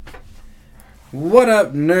What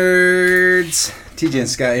up, nerds? TJ and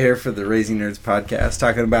Scott here for the Raising Nerds podcast,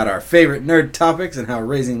 talking about our favorite nerd topics and how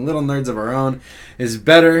raising little nerds of our own is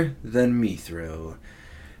better than Mithril.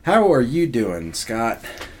 How are you doing, Scott?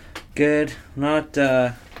 Good. Not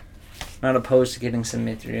opposed to getting some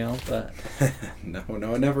Mithril, but... No,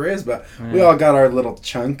 it never is, but we all got our little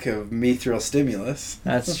chunk of Mithril stimulus.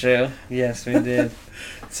 That's true. Yes, we did.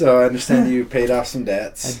 So I understand you paid off some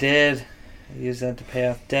debts. I did. I used that to pay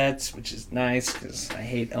off debts, which is nice, because I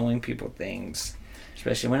hate owing people things,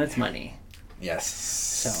 especially when it's money. Yes.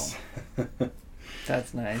 So,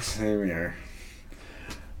 that's nice. Here we are.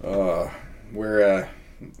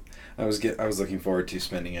 I was looking forward to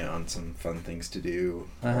spending it on some fun things to do.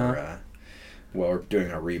 We're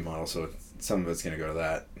doing our remodel, so some of it's going to go to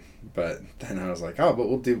that. But then I was like, but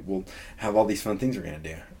we'll have all these fun things we're going to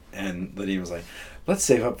do. And Lydia was like, let's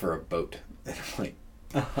save up for a boat. And I'm like,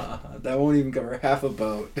 that won't even cover half a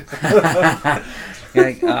boat. You're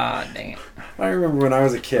like, dang it. I remember when I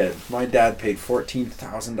was a kid, my dad paid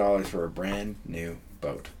 $14,000 for a brand new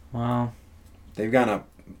boat. Wow. They've gone up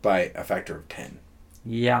by a factor of 10.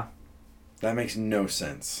 Yeah. That makes no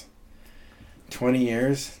sense. 20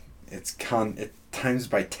 years, it times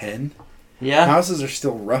by 10. Yeah. Houses are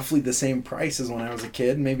still roughly the same price as when I was a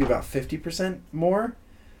kid, maybe about 50% more.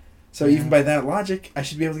 So even by that logic, I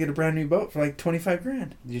should be able to get a brand new boat for like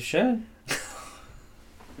 $25,000. You should.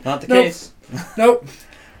 Not the case. Nope.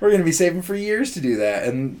 We're going to be saving for years to do that.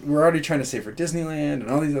 And we're already trying to save for Disneyland and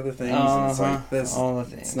all these other things. And it's like this. All the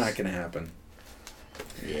things. It's not going to happen.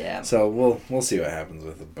 Yeah. So we'll see what happens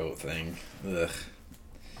with the boat thing. Ugh.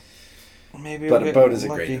 Maybe but a boat is a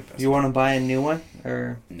great investment. You want to buy a new one?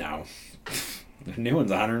 Or No. The new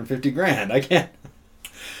one's $150,000. I can't.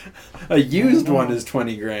 A used one is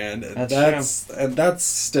 $20,000. And that's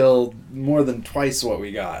still more than twice what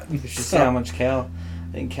we got. You should see how much Cal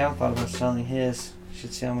thought about selling his. You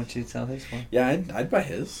should see how much he'd sell his for. Yeah, I'd buy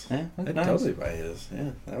his. Yeah, I'd nice. Totally buy his.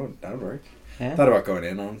 Yeah, that would work. Yeah. Thought about going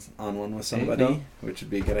in on one with somebody, which would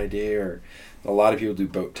be a good idea. Or a lot of people do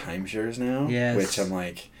boat timeshares now, which I'm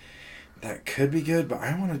like, that could be good, but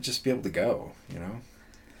I want to just be able to go, you know?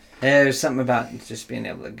 Yeah, there's something about just being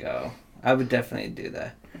able to go. I would definitely do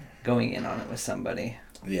that. Going in on it with somebody.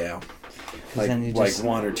 Yeah. Like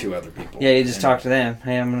one or two other people. Yeah, you just talk to them.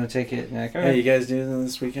 Hey, I'm going to take it. And you're like, all right. Hey, you guys doing anything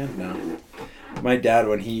this weekend? No. My dad,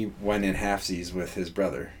 when he went in halfsies with his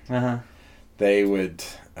brother, they would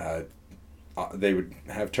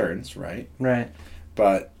have turns, right? Right.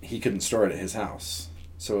 But he couldn't store it at his house.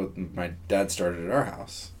 So my dad started at our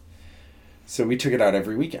house. So we took it out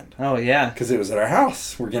every weekend. Oh, yeah. Because it was at our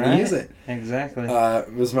house. We're going to use it. Exactly.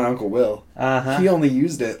 It was my Uncle Will. He only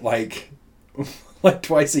used it like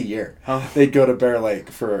twice a year. Oh. They'd go to Bear Lake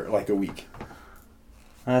for like a week.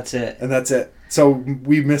 That's it. And that's it. So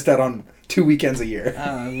we missed out on 2 weekends a year.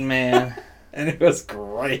 Oh, man. And it was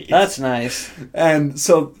great. That's nice. And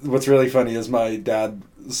so what's really funny is my dad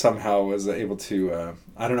somehow was able to,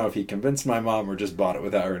 I don't know if he convinced my mom or just bought it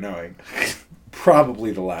without her knowing.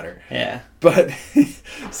 Probably the latter. Yeah. But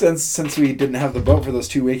since we didn't have the boat for those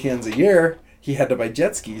 2 weekends a year, he had to buy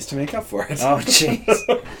jet skis to make up for it. Oh, jeez.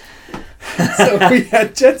 So we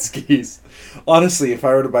had jet skis. Honestly, if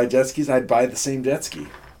I were to buy jet skis, I'd buy the same jet ski.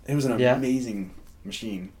 It was an amazing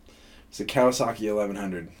machine. It's a Kawasaki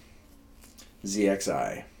 1100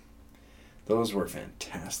 ZXI. Those were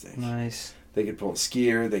fantastic. Nice. They could pull a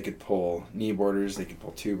skier, they could pull knee boarders, they could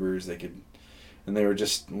pull tubers, and they were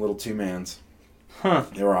just little two-mans. Huh.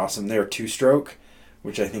 They were awesome. They were 2-stroke,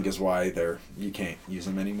 which I think is why you can't use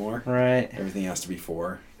them anymore. Right. Everything has to be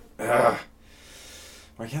 4. Ugh.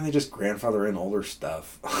 Why can't they just grandfather in older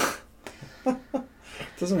stuff?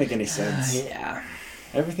 Doesn't make any sense. Yeah.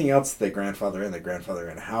 Everything else they grandfather in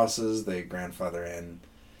houses, they grandfather in,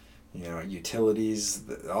 utilities,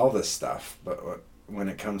 all this stuff. But when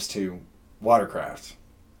it comes to watercraft,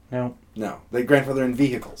 no, they grandfather in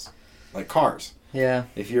vehicles, like cars. Yeah.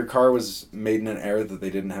 If your car was made in an era that they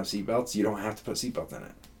didn't have seatbelts, you don't have to put seatbelts in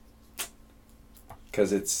it.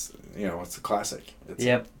 Because it's a classic.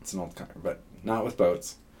 It's an old car, but not with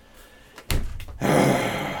boats.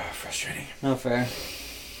 Frustrating. No fair.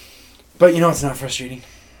 But it's not frustrating.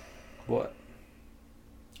 What?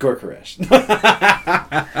 Gorkaresh.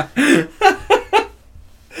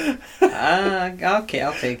 Okay,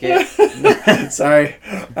 I'll take it. Sorry,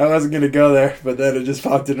 I wasn't going to go there, but then it just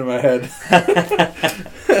popped into my head.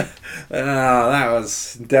 That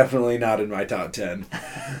was definitely not in my top 10.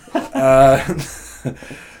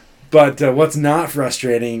 But what's not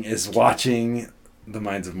frustrating is watching The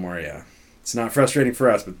Mines of Moria. It's not frustrating for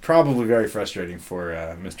us, but probably very frustrating for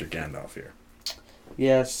Mr. Gandalf here.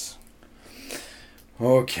 Yes.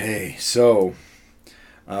 Okay, so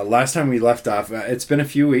last time we left off, it's been a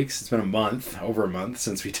few weeks. It's been over a month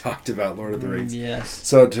since we talked about Lord of the Rings. Yes.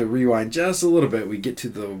 So to rewind just a little bit, we get to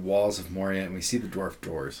the walls of Moria and we see the dwarf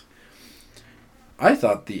doors. I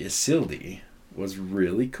thought the Isildi was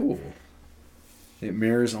really cool. It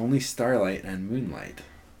mirrors only starlight and moonlight.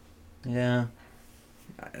 Yeah.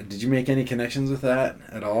 Did you make any connections with that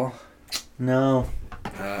at all? No.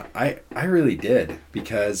 I really did,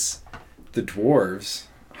 because the dwarves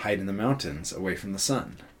hide in the mountains away from the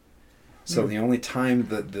sun. So the only time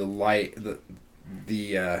that the light,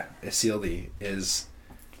 the Isildi is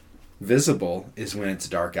visible is when it's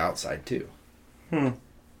dark outside too.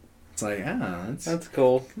 It's like, that's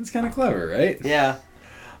cool. It's kind of clever, right? Yeah.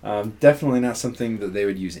 Definitely not something that they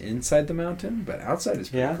would use inside the mountain, but outside is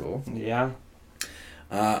pretty cool. Yeah.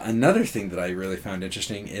 Another thing that I really found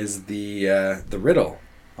interesting is the riddle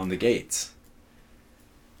on the gates.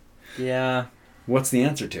 Yeah. What's the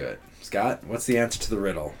answer to it, Scott? What's the answer to the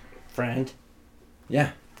riddle? Friend.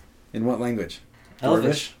 Yeah. In what language?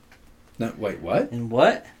 Elvish. No, wait, what? In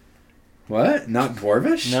what? What? Not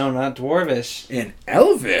Dwarvish? No, not Dwarvish. In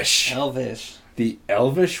Elvish. Elvish. The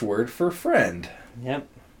Elvish word for friend. Yep.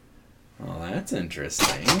 Well, that's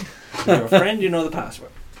interesting. If you're a friend, you know the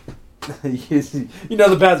password. You know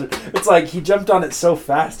the password. It's like he jumped on it so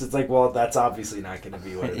fast. It's like, well, that's obviously not going to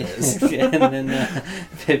be what it is. And then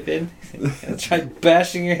Pippin, try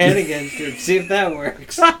bashing your head against it. See if that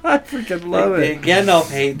works. I freaking love it. Gandalf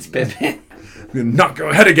hates Pippin. Knock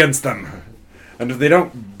your head against them. And if they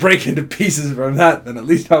don't break into pieces from that, then at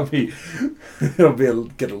least get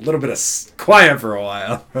a little bit of quiet for a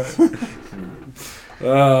while.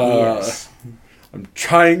 Yes. I'm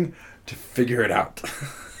trying to figure it out.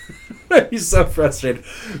 He's so frustrated.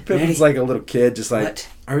 Pippin's like a little kid, just like, what?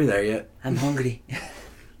 Are we there yet? I'm hungry.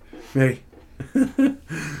 Maybe.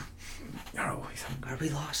 Oh, he's hungry. Are we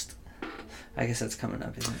lost? I guess that's coming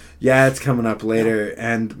up, isn't it? Yeah, it's coming up later,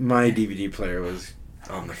 and my DVD player was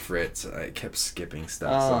on the fritz. I kept skipping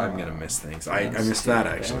stuff, so I'm gonna miss things. I missed that,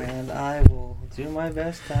 actually. And I will do my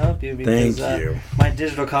best to help you because Thank you. My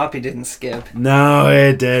digital copy didn't skip. No,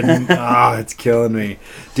 it didn't. It's killing me.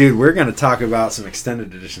 Dude, we're gonna talk about some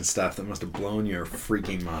extended edition stuff that must have blown your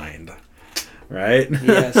freaking mind. Right?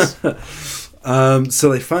 Yes. So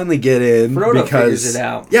they finally get in Frodo because figures it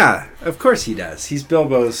out. Yeah, of course he does. He's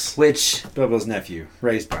Bilbo's nephew,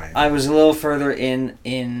 raised by him. I was a little further in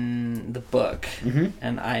the book, Mm-hmm.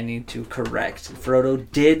 and I need to correct. Frodo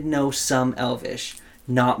did know some Elvish,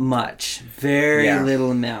 not much, very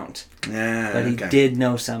little amount, but he did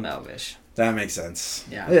know some Elvish. That makes sense.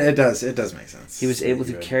 Yeah, it does. It does make sense. He was able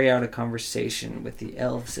to carry out a conversation with the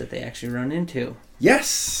elves that they actually run into. Yes.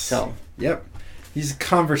 So. Yep. He's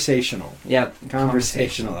conversational. Yep.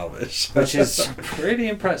 Conversational Elvish. Which is pretty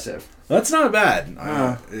impressive. That's not bad.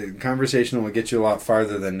 Conversational will get you a lot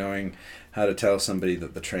farther than knowing how to tell somebody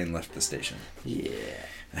that the train left the station. Yeah.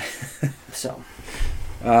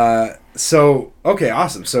 So, okay,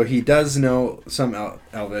 awesome. So he does know some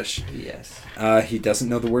Elvish. Yes. He doesn't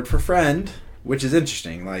know the word for friend, which is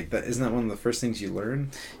interesting. Like, isn't that one of the first things you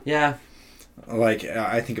learn? Yeah. Like,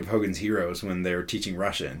 I think of Hogan's Heroes when they were teaching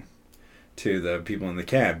Russian to the people in the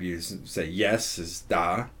camp. You say yes is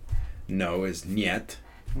da, no is niet,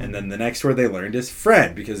 and then the next word they learned is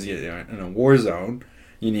friend, because in a war zone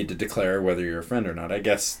you need to declare whether you're a friend or not. I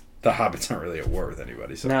guess the hobbits aren't really at war with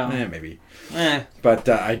anybody, so maybe. But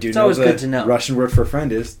I do know good to know. Russian word for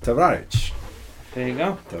friend is tovarich. There you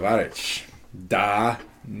go. Tovarich. Da,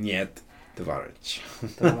 niet, tovarich.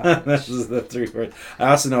 Tovarich. Those are the three words.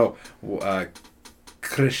 I also know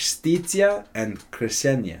Krstitia and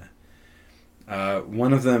Krsenia.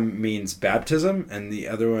 One of them means baptism, and the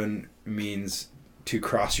other one means to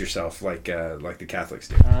cross yourself, like the Catholics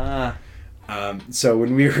do. So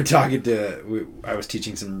when we were talking I was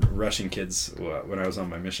teaching some Russian kids when I was on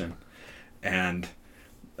my mission, and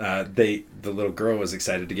the little girl was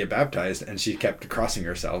excited to get baptized, and she kept crossing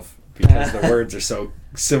herself because the words are so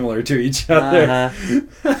similar to each other.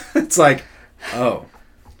 It's like,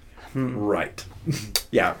 right.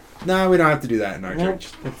 Yeah. No, we don't have to do that in our church.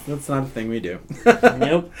 That's not a thing we do.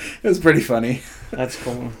 Nope. It was pretty funny. That's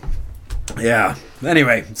cool. Yeah.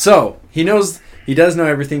 Anyway, so he does know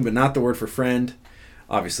everything, but not the word for friend.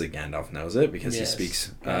 Obviously, Gandalf knows it because he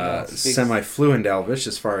speaks semi-fluent Elvish,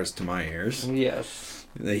 as far as to my ears. Yes.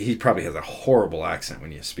 He probably has a horrible accent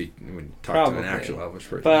when you talk to an actual Elvish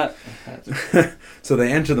person. But so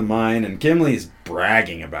they enter the mine, and Gimli's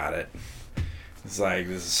bragging about it. It's like,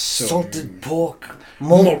 this is so... Salted pork,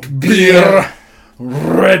 malt beer,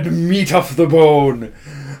 red meat off the bone.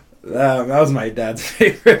 That was my dad's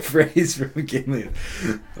favorite phrase from Gimli.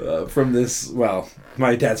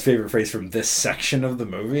 My dad's favorite phrase from this section of the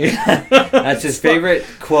movie. That's his favorite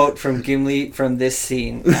quote from Gimli from this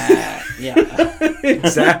scene. Yeah.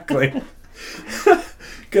 Exactly.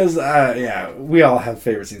 Because, we all have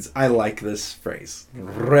favorite scenes. I like this phrase.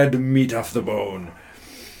 Red meat off the bone.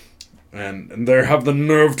 And they have the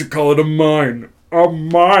nerve to call it a mine. A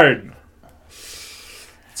mine!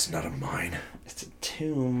 It's not a mine. It's a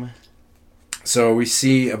tomb. So we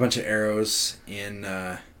see a bunch of arrows in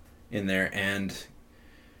there, and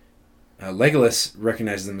Legolas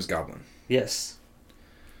recognizes them as Goblin. Yes.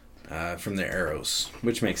 From their arrows,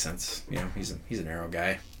 which makes sense. You know, he's an arrow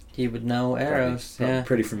guy. He would know arrows. Probably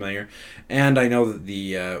pretty familiar. And I know that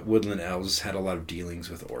the woodland elves had a lot of dealings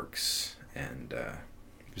with orcs, and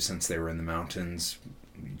since they were in the mountains,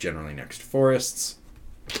 generally next to forests.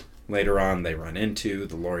 Later on, they run into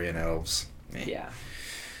the Lorien elves. Yeah.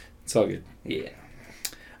 It's all good. Yeah.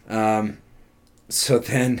 So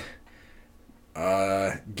then,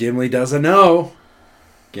 Gimli does a no.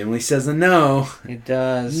 Gimli says a no. He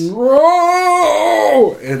does.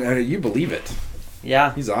 No! And you believe it.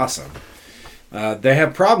 Yeah. He's awesome. They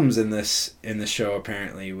have problems in this show,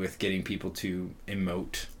 apparently, with getting people to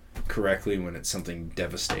emote correctly when it's something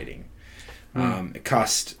devastating. It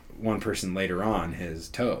cost one person later on his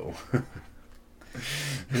toe.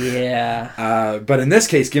 Yeah. But in this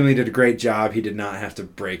case, Gimli did a great job. He did not have to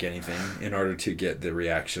break anything in order to get the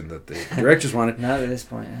reaction that the directors wanted. Not at this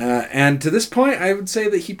point. And to this point, I would say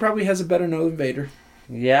that he probably has a better no than Vader.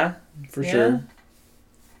 Yeah. For sure.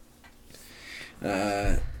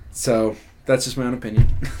 So that's just my own opinion.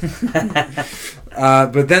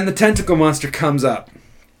 But then the tentacle monster comes up.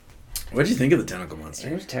 What did you think of the tentacle monster?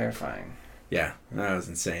 It was terrifying. Yeah, that was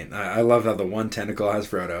insane. I love how the one tentacle has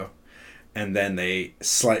Frodo, and then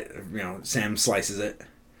Sam slices it,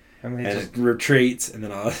 and it retreats, and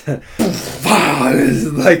then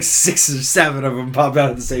like 6 or 7 of them pop out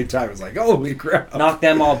at the same time. It's like, holy crap! Knock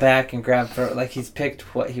them all back and grab Frodo. Like he's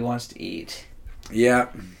picked what he wants to eat. Yeah.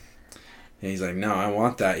 And he's like, no, I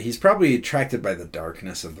want that. He's probably attracted by the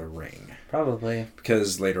darkness of the ring. Probably.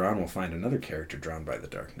 Because later on we'll find another character drawn by the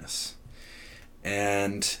darkness.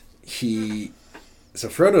 And so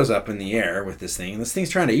Frodo's up in the air with this thing, and this thing's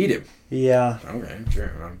trying to eat him. Yeah. Okay,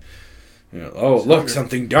 sure. Look,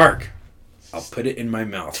 something dark. I'll put it in my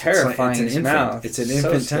mouth. Terrifying. It's an infant. Mouth. It's an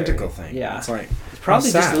infant tentacle thing. Yeah. It's like, it's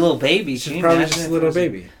probably just a little baby. It's probably just a little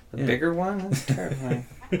baby. The bigger one? That's terrifying.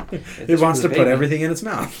 It wants to put everything in its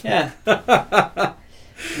mouth. Yeah. Yeah,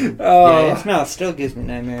 its mouth still gives me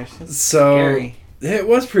nightmares. It's scary. It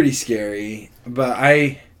was pretty scary, but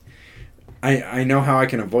I know how I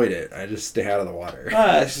can avoid it. I just stay out of the water.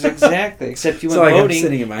 Exactly. Except you went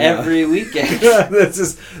boating every weekend.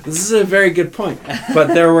 This is a very good point.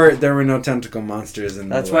 But there were no tentacle monsters in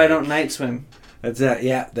the lake. That's why I don't night swim. That's it.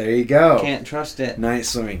 Yeah, there you go. Can't trust it. Night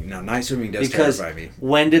swimming. No, night swimming does terrify me.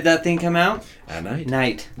 When did that thing come out? At night.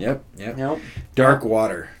 Night. Yep. Nope. Dark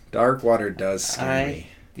water. Dark water does scare me.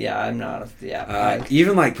 Yeah, I'm not.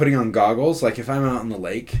 Even like putting on goggles. Like if I'm out on the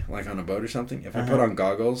lake, like on a boat or something, if I put on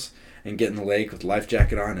goggles and get in the lake with life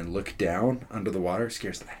jacket on and look down under the water, it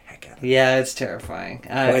scares the heck out of me. Yeah, it's terrifying.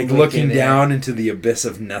 Like looking down into the abyss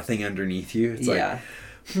of nothing underneath you. It's like,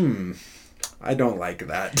 I don't like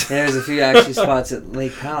that. There's a few actually spots at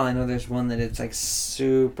Lake Powell. I know there's one that it's like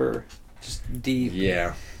super just deep.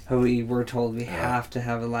 Yeah. We were told we have to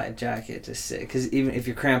have a life jacket to sit. Because even if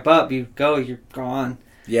you cramp up, you're gone.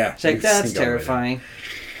 Yeah. It's like, that's terrifying.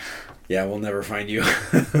 Yeah, we'll never find you.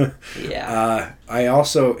 Yeah.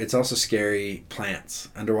 It's also scary plants.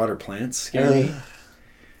 Underwater plants scare me.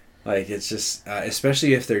 Like, it's just,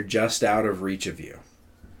 especially if they're just out of reach of you.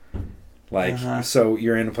 Like, so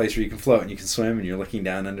you're in a place where you can float and you can swim and you're looking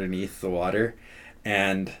down underneath the water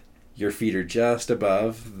and your feet are just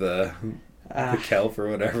above the kelp or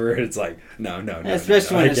whatever. It's like, no.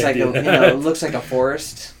 Especially when it's like, it looks like a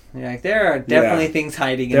forest. You're like, there are definitely things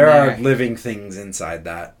hiding in there. There are living things inside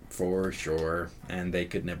that for sure, and they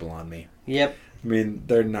could nibble on me. Yep. I mean,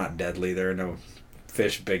 they're not deadly. There are no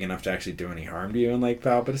fish big enough to actually do any harm to you in Lake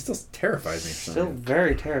Powell, but it still terrifies me. Still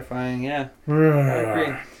very terrifying, yeah. I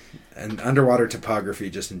agree. And underwater topography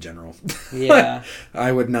just in general. Yeah.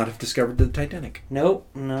 I would not have discovered the Titanic. Nope.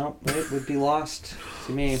 It would be lost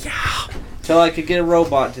to me. Yeah. Until I could get a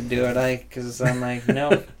robot to do it, because I'm like,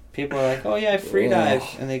 nope. People are like, oh yeah, I free dive.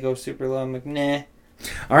 And they go super low. I'm like, nah.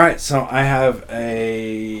 All right, so I have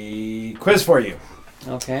a quiz for you.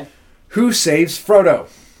 Okay. Who saves Frodo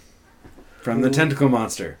from the tentacle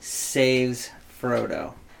monster? Saves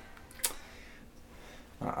Frodo.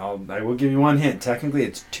 I will give you one hint. Technically,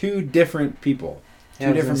 it's 2 different people.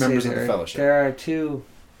 Two different members of the Fellowship. There are two.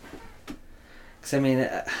 Because, I mean,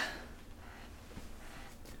 I'm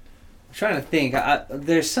trying to think.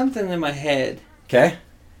 There's something in my head. Okay.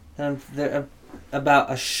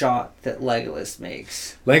 About a shot that Legolas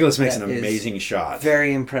makes. Legolas makes an amazing shot.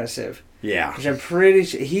 Very impressive. Yeah. Which I'm pretty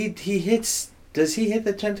sure he hits. Does he hit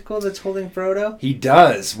the tentacle that's holding Frodo? He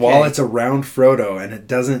does, while it's around Frodo, and it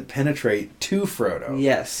doesn't penetrate to Frodo.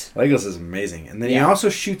 Yes. Legolas is amazing. And then he also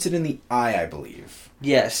shoots it in the eye, I believe.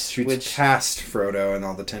 Yes. Shoots past Frodo and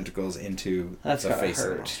all the tentacles into the face of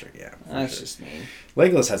the monster. Yeah, that's just mean.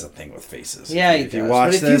 Legolas has a thing with faces. Yeah, he does.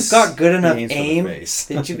 But if you've got good enough aim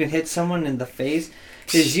that you can hit someone in the face,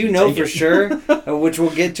 because you know for sure, which we'll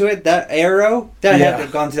get to it, that arrow, that had to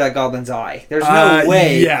have gone through that goblin's eye. There's no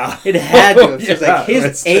way. Yeah. It had to have. It's like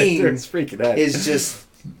his aim is just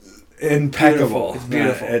impeccable. It's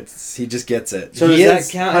beautiful. He just gets it. So does that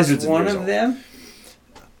count as one of them?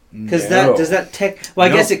 Because does that I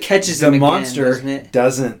guess it catches him again, doesn't it?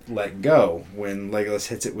 Doesn't let go when Legolas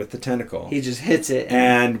hits it with the tentacle. He just hits it.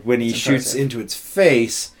 And when he shoots into its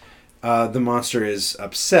face, the monster is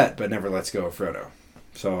upset but never lets go of Frodo.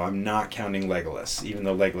 So I'm not counting Legolas, even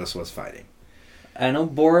though Legolas was fighting. I know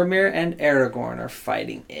Boromir and Aragorn are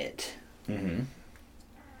fighting it. Mm-hmm.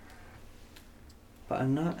 But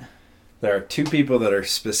I'm not... There are two people that are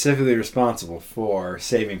specifically responsible for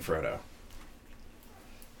saving Frodo.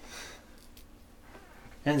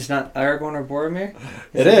 And it's not Aragorn or Boromir?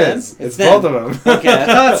 It is. It's both of them. Okay, I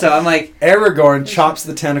thought so. I'm like... Aragorn chops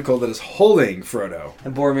the tentacle that is holding Frodo.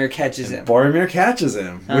 And Boromir catches him. Boromir catches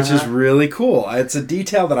him, which is really cool. It's a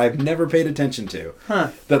detail that I've never paid attention to.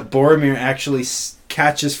 Huh. That Boromir actually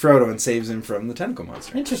catches Frodo and saves him from the tentacle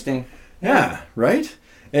monster. Interesting. Yeah, right?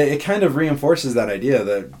 It kind of reinforces that idea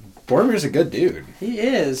that Boromir's a good dude. He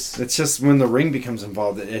is. It's just when the ring becomes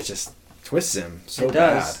involved, it just twists him so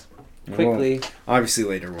bad. Quickly. Obviously,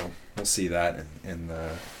 later we'll see that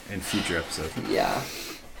in future episodes. Yeah.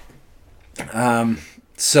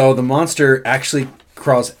 So the monster actually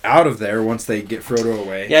crawls out of there once they get Frodo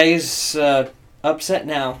away. Yeah, he's upset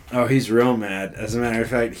now. Oh, he's real mad. As a matter of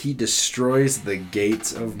fact, he destroys the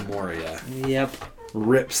gates of Moria. Yep.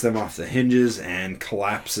 Rips them off the hinges and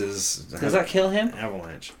collapses. Does that kill him?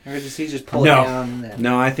 Avalanche. Or does he just pull it down? And then...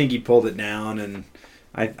 No, I think he pulled it down, and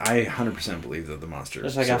I 100% believe that the monster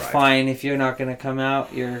It's like survived. a fine. If you're not going to come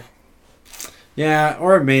out, you're... Yeah,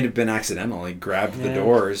 or it may have been accidental. He grabbed the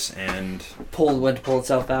doors and... went to pull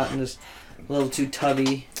itself out and just a little too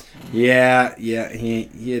tubby. Yeah, he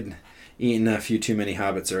had eaten a few too many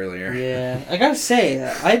hobbits earlier. Yeah, I gotta say,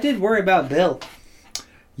 I did worry about Bill.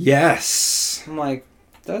 Yes. I'm like,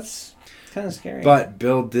 that's kind of scary. But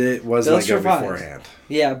Bill was let go beforehand.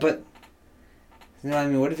 Yeah, but... You know what I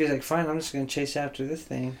mean? What if he's like, fine, I'm just going to chase after this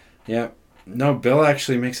thing. Yeah. No, Bill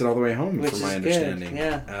actually makes it all the way home, Which from my is understanding. Good.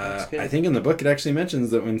 Yeah, that's good. I think in the book it actually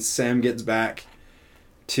mentions that when Sam gets back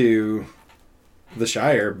to the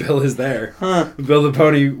Shire, Bill is there. Huh. Bill the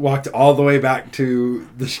Pony walked all the way back to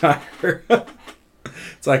the Shire.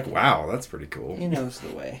 It's like, wow, that's pretty cool. He knows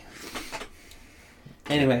the way.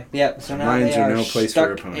 Anyway, yeah, so now Lions they are no place stuck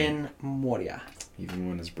for a pony. in Moria. Even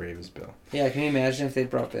one as brave as Bill. Yeah, can you imagine if they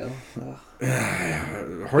brought Bill?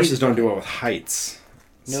 Horses don't do well with heights.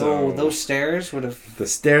 No, so those stairs would have... The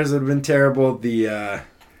stairs would have been terrible. The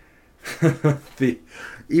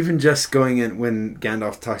even just going in when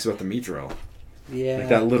Gandalf talks about the Mithril. Yeah. Like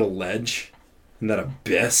that little ledge and that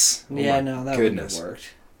abyss. Yeah, no, that wouldn't have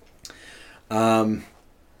worked.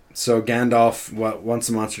 So Gandalf, once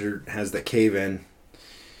the monster has that cave in,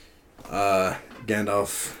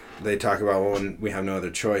 Gandalf, they talk about, well, we have no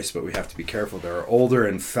other choice, but we have to be careful. There are older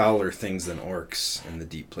and fouler things than orcs in the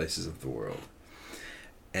deep places of the world.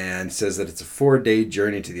 And says that it's a 4-day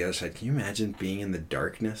journey to the other side. Can you imagine being in the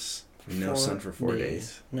darkness with no sun for 4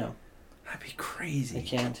 days? No. That'd be crazy. I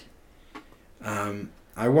can't.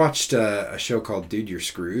 I watched a show called Dude, You're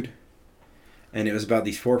Screwed. And it was about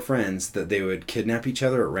these 4 friends that they would kidnap each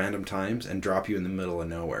other at random times and drop you in the middle of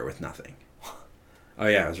nowhere with nothing. Oh,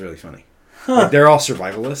 yeah, it was really funny. Huh. Like, they're all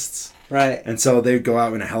survivalists. Right. And so they'd go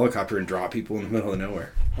out in a helicopter and drop people in the middle of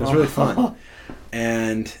nowhere. It was really fun.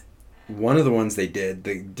 And one of the ones they did,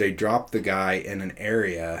 they dropped the guy in an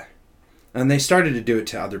area, and they started to do it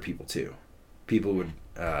to other people too. People would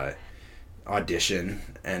audition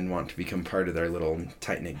and want to become part of their little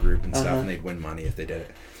tight-knit group and stuff, and they'd win money if they did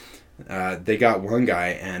it. They got one guy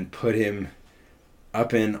and put him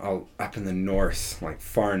up in the north, like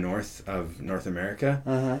far north of North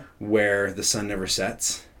America, where the sun never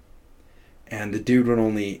sets. And the dude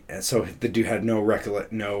the dude had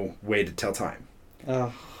no way to tell time.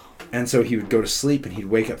 Oh. And so he would go to sleep and he'd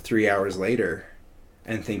wake up 3 hours later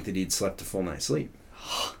and think that he'd slept a full night's sleep.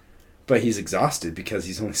 But he's exhausted because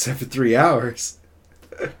he's only slept for 3 hours.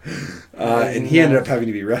 And he ended up having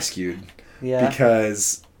to be rescued. Yeah.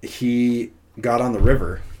 Because he got on the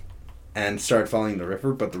river and started following the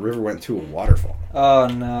river, but the river went to a waterfall. Oh,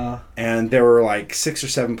 no. And there were like 6 or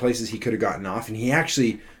 7 places he could have gotten off, and he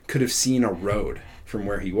actually could have seen a road from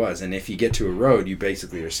where he was. And if you get to a road, you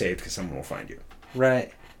basically are saved because someone will find you.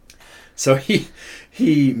 Right. So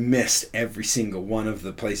he missed every single one of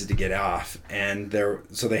the places to get off, and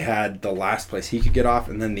so they had the last place he could get off,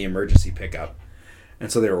 and then the emergency pickup.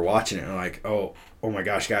 And so they were watching it and like, oh my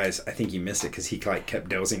gosh, guys, I think he missed it because he like kept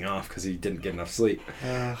dozing off because he didn't get enough sleep.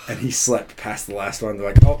 And he slept past the last one. They're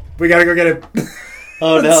like, oh, we gotta go get him.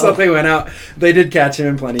 Oh no. So they went out. They did catch him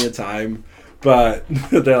in plenty of time, but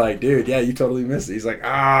they're like, dude, yeah, you totally missed it. He's like,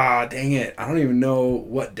 dang it, I don't even know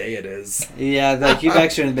what day it is. Yeah, like you've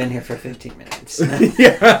actually been here for 15 minutes.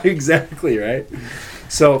 Yeah, exactly, right.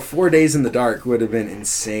 So 4 days in the dark would have been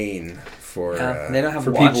insane for they don't have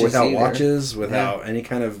for people without either. watches, without any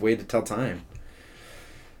kind of way to tell time.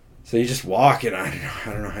 So you just walk, and I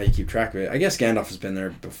don't know how you keep track of it. I guess Gandalf has been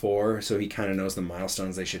there before, so he kind of knows the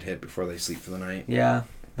milestones they should hit before they sleep for the night. Yeah,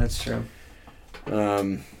 that's true.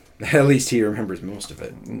 At least he remembers most of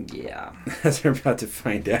it. Yeah. As we're about to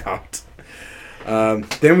find out.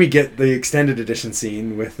 Then we get the extended edition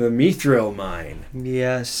scene with the Mithril mine.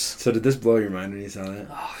 Yes. So did this blow your mind when you saw that?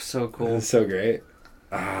 Oh, so cool. It was so great.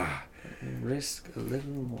 Risk a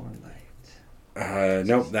little more light.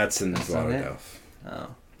 Nope, that's in That's Swallow not it? Delph.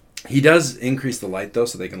 Oh. He does increase the light though,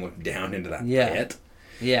 so they can look down into that pit.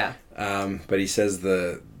 Yeah. But he says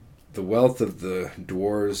the wealth of the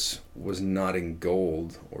dwarves was not in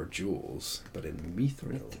gold or jewels, but in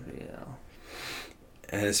mithril.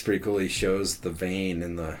 And it's pretty cool. He shows the vein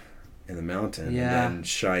in the mountain, and then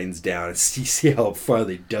shines down. You see how far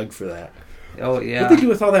they dug for that. Oh yeah. What do they do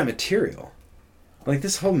with all that material? Like,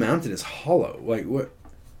 this whole mountain is hollow. Like, what?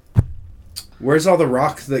 Where's all the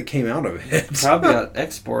rock that came out of it? Probably got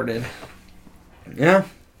exported. Yeah.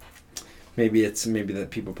 Maybe that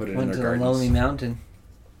people put it Went in to their the gardens. Lonely Mountain.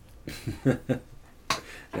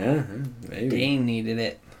 Yeah, maybe. They needed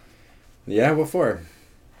it. Yeah, what for?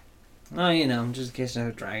 Oh, just in case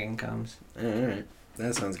another dragon comes. All right.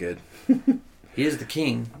 That sounds good. He is the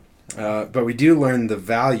king. But we do learn the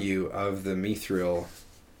value of the mithril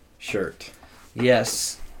shirt.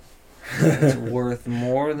 Yes. It's worth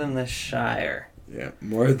more than the Shire. Yeah,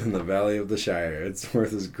 more than the value of the Shire. Its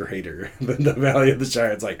worth is greater than the value of the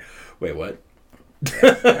Shire. It's like, wait, what?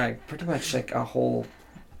 Like, pretty much like a whole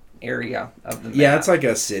area of the map. Yeah, it's like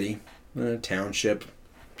a city, a township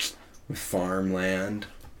with farmland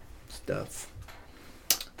stuff.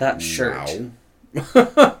 That shirt.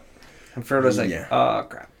 Wow. And Frodo's like, Yeah. oh,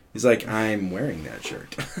 crap. He's like, I'm wearing that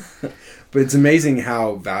shirt. But it's amazing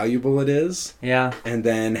how valuable it is. Yeah. And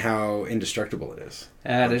then how indestructible it is.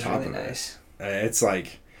 That is top really of it. nice. It's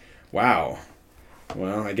like, wow.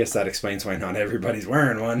 Well, I guess that explains why not everybody's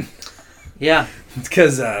wearing one. Yeah. It's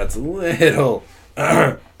because it's a little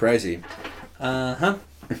pricey. Uh-huh.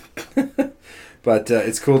 But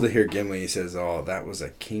it's cool to hear Gimli. He says, oh, that was a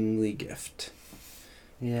kingly gift.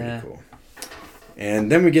 Yeah. Pretty cool.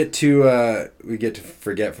 And then we get to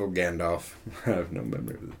forgetful Gandalf. I have no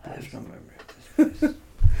memory of this. I have no memory of this.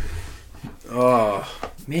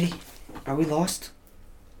 Oh. Mitty, are we lost?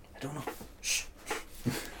 I don't know. Shh.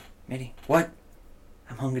 Mitty, what?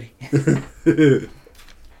 I'm hungry.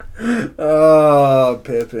 Oh,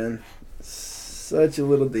 Pippin. Such a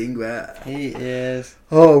little dingbat. He is.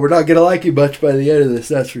 Oh, we're not going to like you much by the end of this,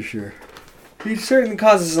 that's for sure. He certainly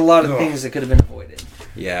causes a lot of things that could have been avoided.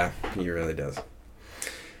 Yeah, he really does.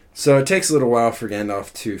 So it takes a little while for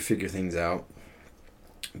Gandalf to figure things out.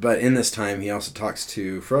 But in this time, he also talks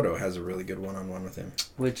to Frodo, has a really good one-on-one with him.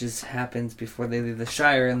 Which happens before they leave the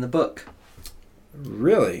Shire in the book.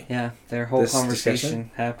 Really? Yeah, their whole This conversation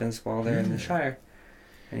discussion? happens while they're in the Shire.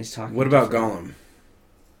 And he's talking What to about Frodo. Gollum?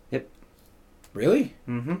 Yep. Really?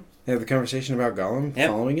 Mm-hmm. They have the conversation about Gollum Yep.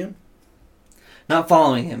 following him? Not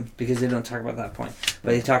following him, because they don't talk about that point.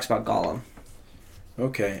 But he talks about Gollum.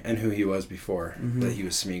 Okay, and who he was before. Mhm. That he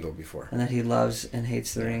was Smeagol before. And that he loves and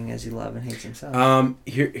hates the ring as he loves and hates himself.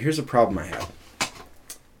 Here's a problem I have.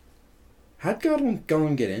 How'd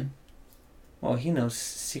Gollum get in? Well, he knows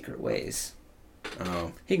secret ways.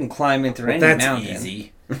 Oh. He can climb in through any That's mountain.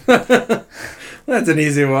 easy. That's an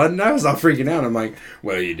easy one. I was all freaking out. I'm like,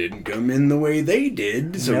 well, you didn't come in the way they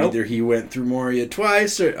did. So Nope. either he went through Moria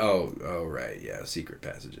twice or... Oh, right. Yeah, secret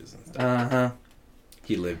passages and stuff. Uh-huh.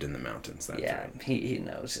 He lived in the mountains. That's Yeah, right. he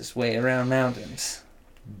knows his way around mountains.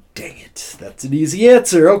 Dang it. That's an easy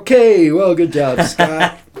answer. Okay. Well, good job,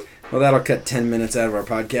 Scott. Well, that'll cut 10 minutes out of our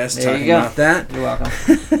podcast There talking you go. about that. You're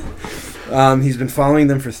welcome. He's been following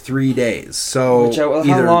them for 3 days. So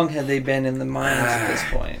How long had they been in the mines at this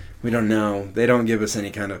point? We don't know. They don't give us any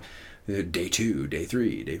kind of day 2, day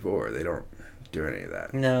 3, day 4. They don't do any of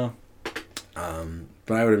that. No.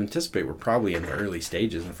 But I would anticipate we're probably in the early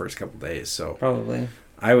stages in the first couple days. So Probably.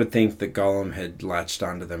 I would think that Gollum had latched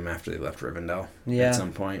onto them after they left Rivendell at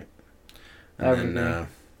some point. And then,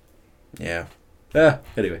 yeah.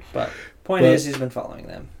 Anyway. But point is, he's been following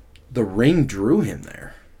them. The ring drew him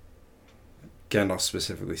there. Gandalf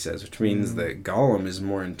specifically says, which means that Gollum is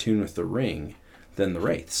more in tune with the ring than the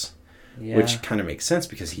Wraiths. Yeah. Which kind of makes sense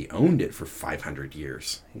because he owned it for 500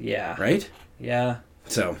 years. Yeah. Right? Yeah.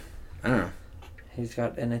 So, I don't know. He's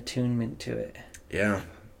got an attunement to it. Yeah.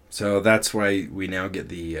 So that's why we now get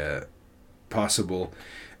the possible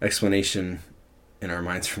explanation in our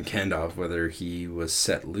minds from Gandalf whether he was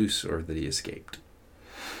set loose or that he escaped.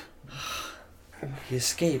 He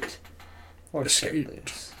escaped. Or set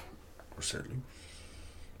loose. Or set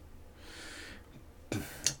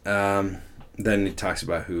loose. Then he talks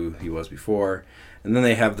about who he was before. And then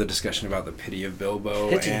they have the discussion about the pity of Bilbo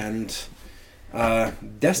and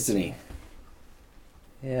destiny.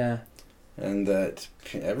 Yeah. And that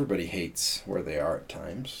everybody hates where they are at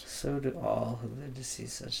times. So do all who live to see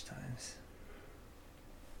such times.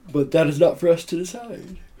 But that is not for us to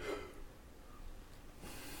decide.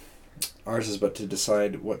 Ours is but to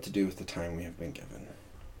decide what to do with the time we have been given.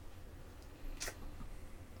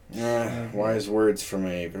 Wise words from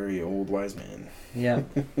a very old wise man. Yeah.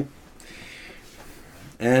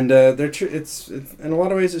 And they're true. It's in a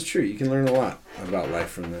lot of ways it's true. You can learn a lot about life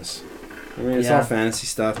from this. I mean, it's all fantasy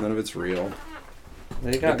stuff. None of it's real.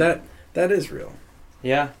 But that is real.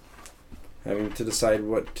 Yeah. Having to decide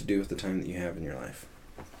what to do with the time that you have in your life.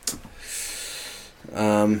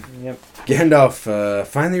 Yep. Gandalf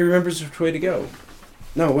finally remembers which way to go.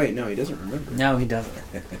 No, wait, no, he doesn't remember. No, he doesn't.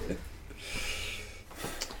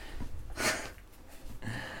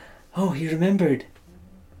 Oh, he remembered.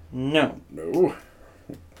 No. No.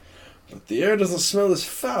 But the air doesn't smell as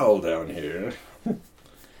foul down here.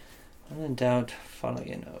 When in doubt, follow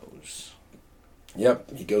your nose.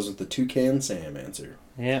 Yep, he goes with the Toucan Sam answer.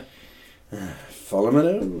 Yep. Follow my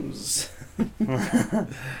nose.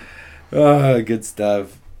 Oh, good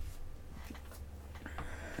stuff.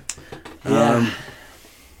 Yeah.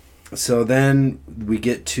 So then we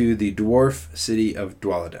get to the dwarf city of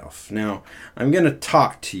Dwaladelf. Now, I'm going to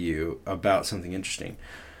talk to you about something interesting.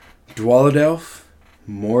 Dwaladelf,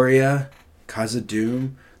 Moria,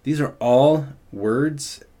 Khazad-dûm, these are all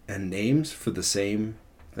words and names for the same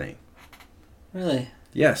thing. Really?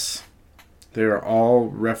 Yes. They are all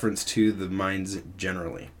reference to the mines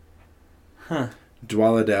generally. Huh.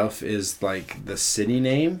 Dwaladelf is like the city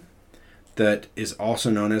name that is also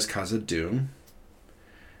known as Khazad-dûm.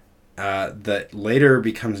 That later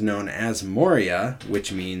becomes known as Moria,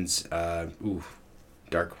 which means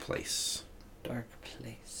dark place. Dark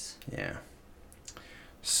place. Yeah.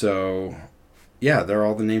 So, yeah, they're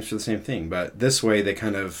all the names for the same thing, but this way they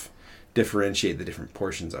kind of differentiate the different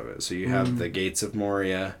portions of it. So you have the gates of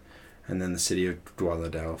Moria, and then the city of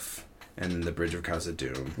Dwaladelf, and then the bridge of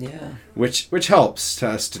Khazad-dûm. Yeah. Which helps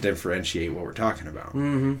us to differentiate what we're talking about.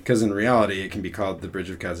 Because in reality, it can be called the bridge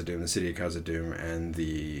of Khazad-dûm, the city of Khazad-dûm, and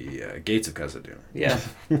the gates of Khazad-dûm. Yeah.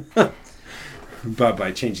 But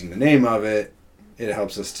by changing the name of it, it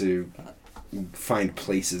helps us to find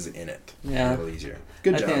places in it a little easier.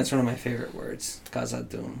 Good job. I think that's one of my favorite words,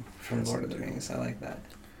 Khazad-dûm, from Lord of the Rings. I like that.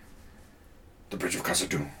 The bridge of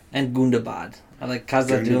Khazad-dûm. And Gundabad. I like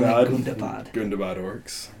Khazad-dûm and Gundabad. Gundabad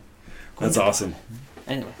works. That's awesome.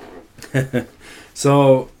 Anyway.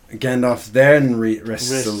 So Gandalf then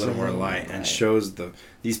rests a little more light and shows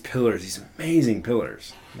these pillars, these amazing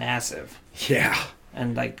pillars. Massive. Yeah.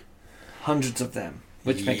 And like hundreds of them.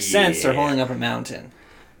 Which makes sense. They're holding up a mountain.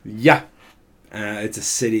 Yeah. It's a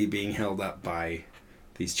city being held up by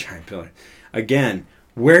these giant pillars. Again,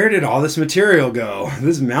 where did all this material go?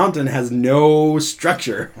 This mountain has no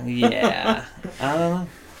structure. Yeah. I don't know.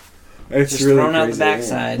 It's just really thrown out crazy. the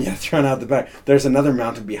backside. Yeah, thrown out the back. There's another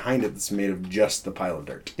mountain behind it that's made of just the pile of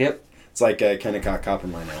dirt. Yep. It's like a Kennecott Copper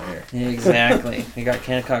Mine out here. Yeah, exactly. You got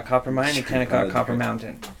Kennecott Copper Mine and Kennecott Copper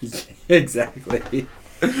Mountain. Exactly.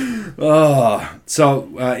 Oh, so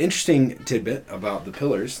interesting tidbit about the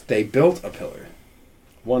pillars. They built a pillar,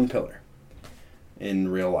 one pillar, in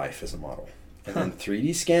real life as a model, and then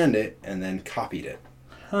 3D scanned it and then copied it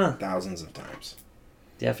thousands of times.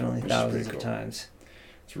 Definitely thousands of times.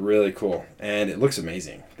 It's really cool, and it looks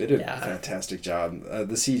amazing. They did a fantastic job.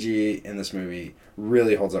 The CG in this movie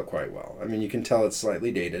really holds up quite well. I mean, you can tell it's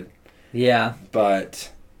slightly dated. Yeah.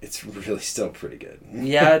 But it's really still pretty good.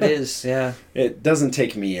 Yeah, it is. Yeah. It doesn't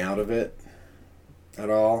take me out of it at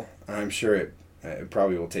all. I'm sure it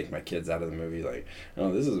probably will take my kids out of the movie. Like,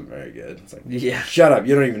 oh, this isn't very good. It's like, Yeah. shut up!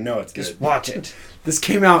 You don't even know it's good. Just watch it. This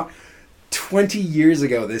came out 20 years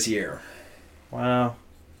ago this year. Wow.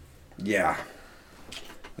 Yeah.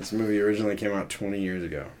 This movie originally came out 20 years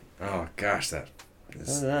ago. Oh gosh, that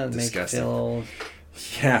is That makes you feel old.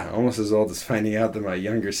 Yeah, almost as old as finding out that my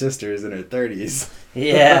younger sister is in her 30s.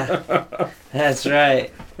 Yeah. That's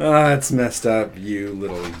right. Oh, that's messed up, you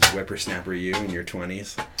little whippersnapper, you in your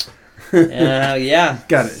 20s. Yeah.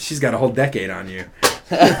 She's got a whole decade on you.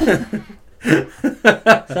 Something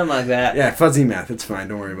like that. Yeah, fuzzy math. It's fine.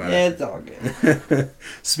 Don't worry about it. It's all good.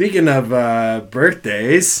 Speaking of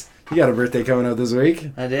birthdays, you got a birthday coming up this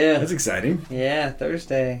week. I do. That's exciting. Yeah,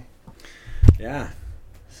 Thursday. Yeah.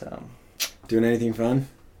 So. Doing anything fun?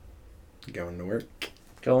 Going to work?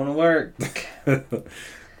 Going to work.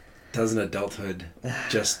 Doesn't adulthood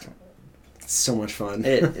just so much fun?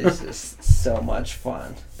 It is just so much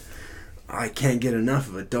fun. I can't get enough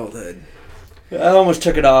of adulthood. I almost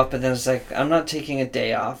took it off, but then it's like, I'm not taking a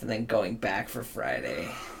day off and then going back for Friday.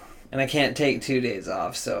 And I can't take 2 days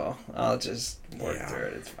off, so I'll just work through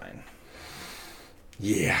it. It's fine.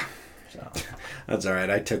 Yeah. So. That's all right.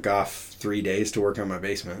 I took off 3 days to work on my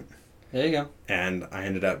basement. There you go. And I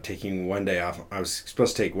ended up taking 1 day off. I was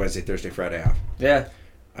supposed to take Wednesday, Thursday, Friday off. Yeah.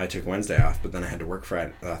 I took Wednesday off, but then I had to work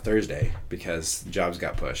Thursday because jobs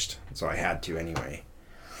got pushed. So I had to anyway.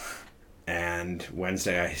 And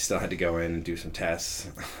Wednesday I still had to go in and do some tests.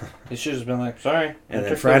 You should have been like, sorry. And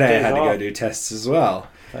then Friday I had to go do tests as well.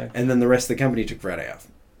 Okay. And then the rest of the company took Friday off.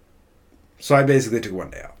 So I basically took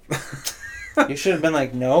 1 day off. You should have been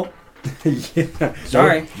like, no. Yeah.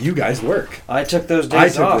 Sorry. No, you guys work. I took those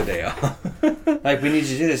days off. I took the day off. Like, we need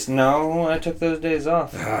you to do this. No, I took those days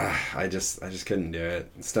off. I just couldn't do it.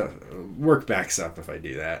 Work backs up if I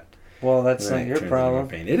do that. Well, that's not your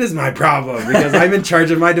problem. It is my problem because I'm in charge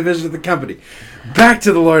of my division of the company. Back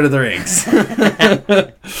to the Lord of the Rings.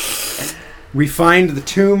 We find the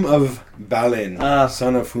tomb of Balin,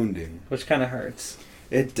 son of Hunding. Which kind of hurts.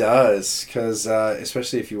 It does, because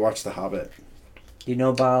especially if you watch The Hobbit. You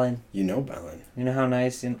know Balin. You know Balin. You know how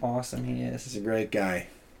nice and awesome he is. He's a great guy.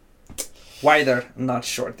 Wider, not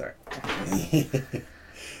shorter.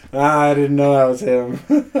 I didn't know that was him.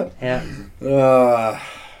 Yeah.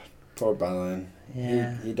 Poor Balin.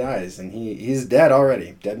 Yeah. He dies, and he's dead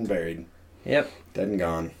already. Dead and buried. Yep. Dead and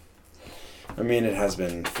gone. I mean, it has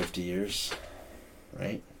been 50 years,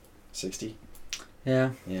 right? 60?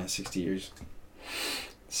 Yeah. Yeah, 60 years.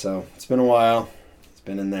 So, it's been a while. It's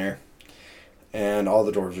been in there. And all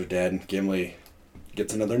the dwarves are dead. Gimli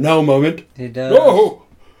gets another no moment. He does. No!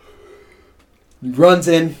 Runs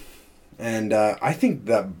in. And I think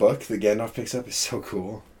that book that Gandalf picks up is so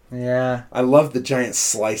cool. Yeah. I love the giant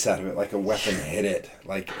slice out of it, like a weapon hit it.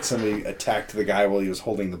 Like somebody attacked the guy while he was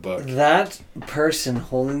holding the book. That person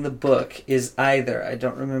holding the book is either, I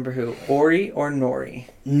don't remember who, Ori or Nori.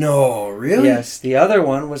 No, really? Yes, the other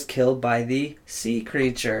one was killed by the sea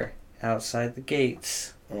creature outside the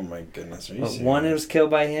gates. Oh my goodness, are you But serious? one was killed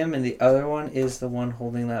by him, and the other one is the one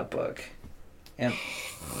holding that book. And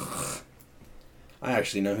I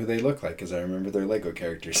actually know who they look like because I remember their Lego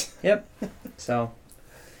characters. Yep. So.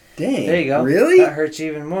 Dang. There you go. Really? That hurts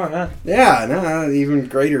you even more, huh? Yeah, no, even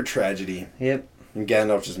greater tragedy. Yep. And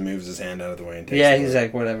Gandalf just moves his hand out of the way and takes Yeah, the he's book.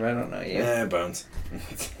 like, whatever, I don't know you. Bones.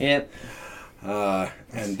 Yep.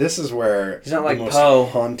 And this is where He's not like the most Poe,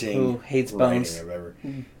 haunting who hates writing bones. I've ever.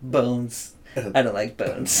 Bones. I don't like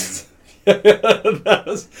bones.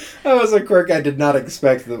 that was a quirk I did not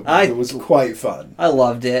expect. It was quite fun. I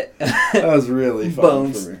loved it. That was really fun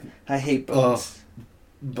Bones. for me. I hate bones.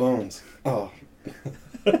 Bones. Oh.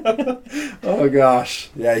 Oh gosh.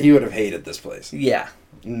 Yeah, he would have hated this place. Yeah.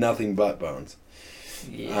 Nothing but bones.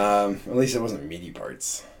 Yeah. At least it wasn't meaty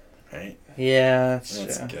parts, right? Yeah,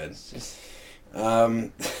 That's true. good. It's just...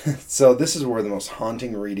 So this is where the most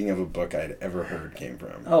haunting reading of a book I'd ever heard came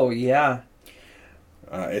from. Oh, yeah.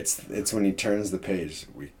 It's when he turns the page.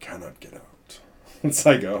 We cannot get out. It's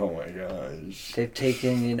like, oh my gosh. They've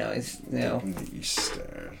taken, Taking the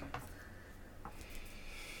Easter.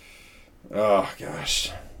 Oh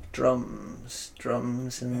gosh. drums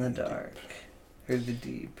in the dark. Heard the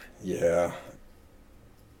deep. Yeah.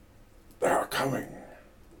 They are coming.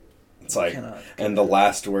 It's like, Cannot and the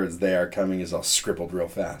last words "they are coming" is all scribbled real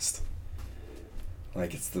fast.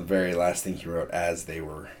 Like it's the very last thing he wrote as they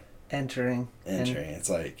were entering. It's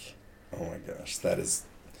like, oh my gosh, that is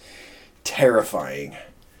terrifying.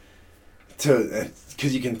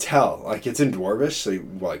 Because you can tell, like it's in Dwarvish, so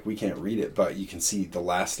like we can't read it, but you can see the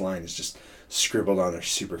last line is just scribbled on there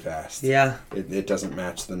super fast. Yeah. It doesn't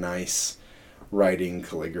match the nice writing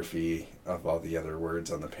calligraphy of all the other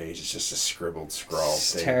words on the page. It's just a scribbled scrawl.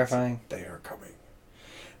 It's terrifying. They are coming.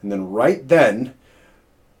 And then right then,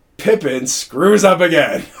 Pippin screws up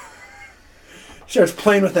again. Starts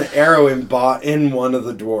playing with an arrow in one of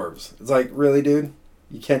the dwarves. It's like, really, dude?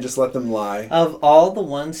 You can't just let them lie. Of all the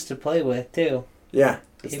ones to play with, too. Yeah.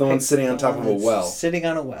 It's the one sitting on top of a well. Sitting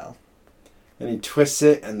on a well. And he twists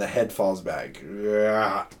it, and the head falls back.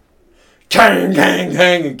 Kang, kang,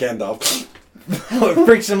 kang, and Gandalf. Oh, it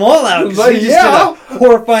freaks them all out. Like, He just did a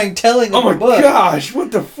horrifying telling of the book. Oh my gosh,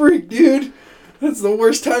 what the freak, dude? That's the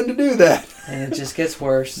worst time to do that. And it just gets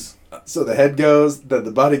worse. So the head goes, then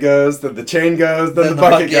the body goes, then the chain goes, then the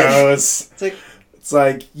bucket goes. It's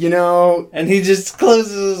like, you know... And he just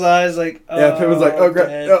closes his eyes like, oh, yeah, Pippin's like, oh,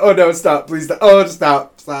 great. Oh, no, stop, please stop. Oh,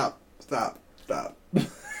 stop.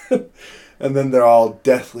 And then they're all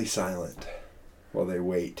deathly silent while they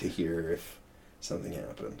wait to hear if something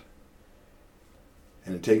happened.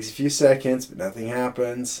 And it takes a few seconds, but nothing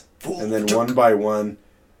happens. And then one by one...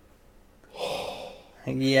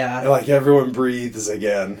 yeah. Like everyone breathes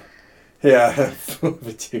again. Yeah.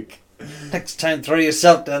 Next time, throw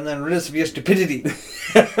yourself down there and rid us of your stupidity.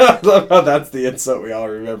 I love how that's the insult we all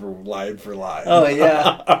remember line for line. Oh,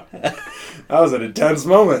 yeah. That was an intense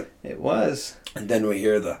moment. It was. And then we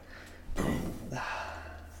hear the boom.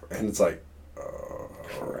 And it's like, oh,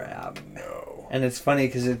 crap. No. And it's funny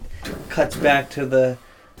because it cuts back to the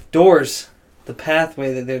doors, the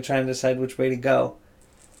pathway that they're trying to decide which way to go.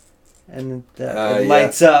 And it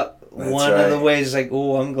lights up. That's one right. of the ways, like,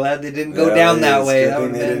 oh, I'm glad they didn't go down that way. That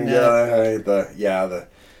would have been...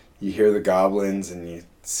 You hear the goblins and you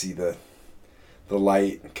see the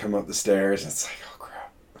light come up the stairs. And it's like, oh,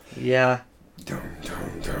 crap. Yeah. Dum,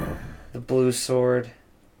 dum, dum. The blue sword.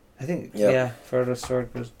 I think, Frodo's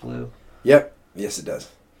sword goes blue. Yep. Yes, it does.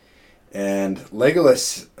 And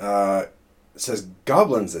Legolas says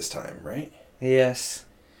goblins this time, right? Yes.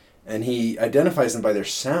 And he identifies them by their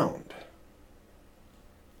sound.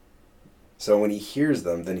 So when he hears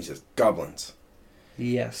them, then he says, goblins.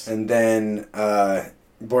 Yes. And then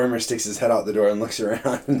Boromir sticks his head out the door and looks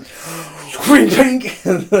around. And pink,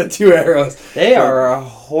 and the two arrows. They are a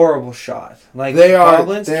horrible shot. Like,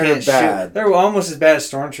 goblins can't bad. shoot. They're almost as bad as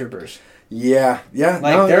stormtroopers. Yeah.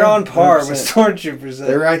 Like, they're on par 100%. With stormtroopers.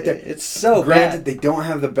 They're right there. It's so Granted, bad. they don't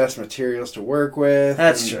have the best materials to work with.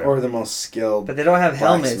 That's true. Or the most skilled. But they don't have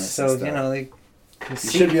helmets, so, you know, they can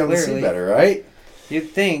see should be able clearly. to see better, right?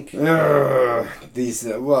 You'd think. We'll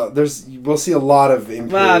see a lot of Imperial.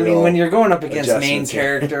 Well, I mean, when you're going up against main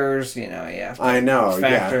characters, you know, you have to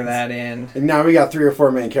factor that in. And now we got 3 or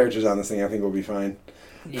 4 main characters on this thing. I think we'll be fine.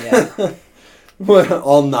 Yeah.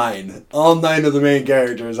 All 9 of the main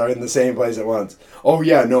characters are in the same place at once. Oh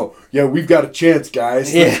yeah, no, yeah, we've got a chance,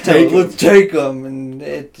 guys. Let's take them, and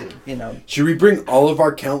it, you know. Should we bring all of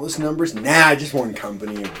our countless numbers? Nah, just one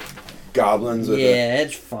company of goblins.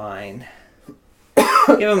 It's fine.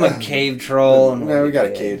 Give him a cave troll. No, we got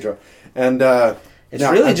a cave troll, and it's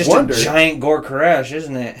really just a giant Gor-Koresh,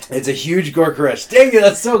 isn't it? It's a huge Gor-Koresh. Dang it,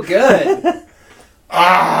 that's so good.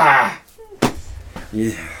 Yeah.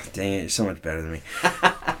 Dang it, you're so much better than me.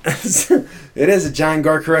 It is a giant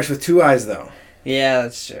Gor-Koresh with 2 eyes, though. Yeah,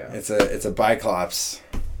 that's true. It's a Biclops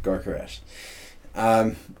Gor-Koresh.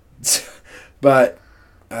 But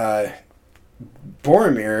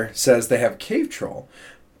Boromir says they have a cave troll,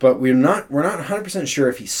 but we're not 100% sure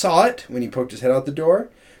if he saw it when he poked his head out the door,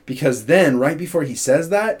 because then right before he says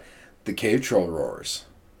that, the cave troll roars.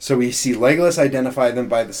 So we see Legolas identify them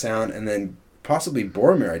by the sound, and then possibly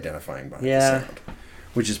Boromir identifying by the sound.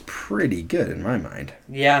 Which is pretty good in my mind.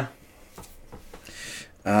 Yeah.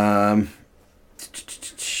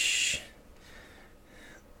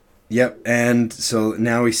 Yep, and so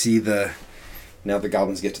now we see the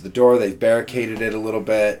goblins get to the door. They've barricaded it a little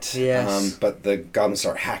bit. Yes. But the goblins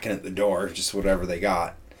start hacking at the door, just whatever they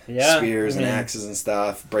got. Yeah. Spears and axes and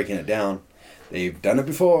stuff, breaking it down. They've done it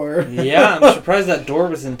before. Yeah, I'm surprised that door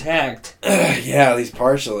was intact. Yeah, at least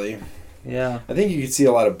partially. Yeah. I think you could see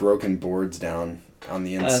a lot of broken boards down on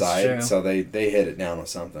the inside, That's so they hit it down with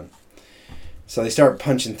something. So they start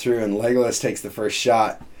punching through, and Legolas takes the first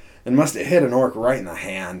shot, and must have hit an orc right in the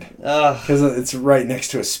hand, because it's right next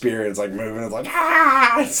to a spear. And it's like moving. It's like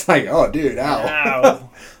It's like, oh, dude, ow.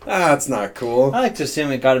 That's not cool. I like to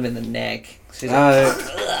assume it got him in the neck. I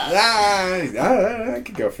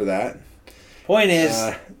could go for that. Point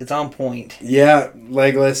is, it's on point. Yeah,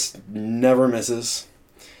 Legolas never misses,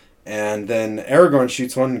 and then Aragorn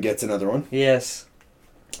shoots one and gets another one. Yes.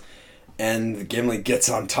 And Gimli gets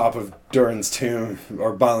on top of Durin's tomb,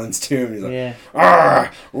 or Balin's tomb. He's like, Yeah.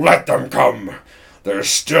 "Ah, let them come. There's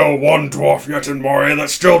still one dwarf yet in Moria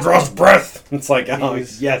that still draws breath." It's like, oh,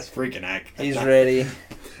 yes, freaking heck. He's ready.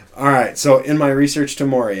 All right, so in my research to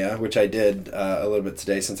Moria, which I did a little bit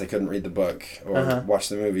today since I couldn't read the book or watch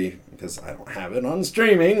the movie because I don't have it on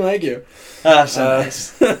streaming like you. So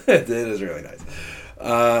nice. It is really nice.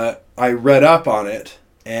 I read up on it,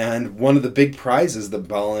 and one of the big prizes that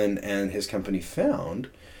Balin and his company found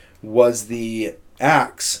was the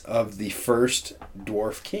axe of the first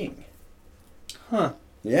dwarf king. Huh.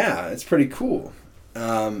 Yeah, it's pretty cool.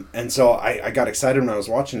 And so I got excited when I was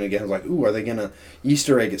watching it again. I was like, ooh, are they going to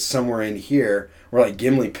Easter egg it somewhere in here where like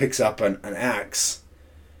Gimli picks up an axe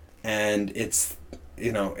and it's,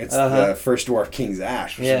 it's the first dwarf king's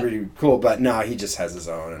axe, which is really cool. But no, he just has his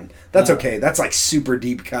own, and that's okay. That's like super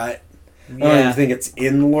deep cut. I don't even think it's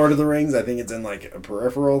in Lord of the Rings. I think it's in like a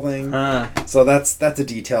peripheral thing. So that's a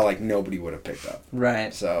detail like nobody would have picked up.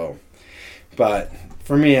 Right. So, but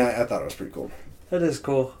for me, I thought it was pretty cool. That is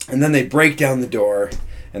cool. And then they break down the door,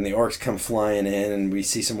 and the orcs come flying in, and we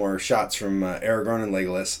see some more shots from Aragorn and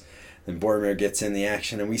Legolas. Then Boromir gets in the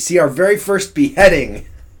action, and we see our very first beheading.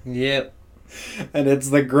 Yep. And it's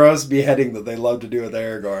the gross beheading that they love to do with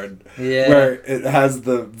Aragorn. Yeah. Where it has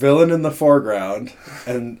the villain in the foreground,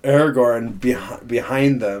 and Aragorn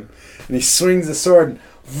behind them, and he swings the sword, and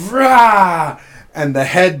Vrah! And the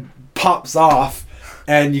head pops off.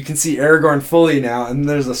 And you can see Aragorn fully now, and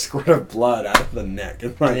there's a squirt of blood out of the neck.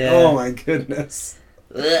 And like, oh my goodness.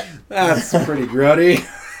 That's pretty grody.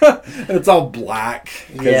 And it's all black,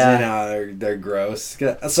 because, they're gross.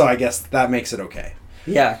 So I guess that makes it okay.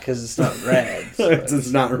 Yeah, because it's not red. So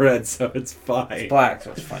it's not red, so it's fine. It's black,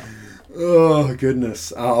 so it's fine. Oh,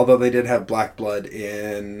 goodness. Although they did have black blood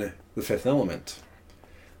in The Fifth Element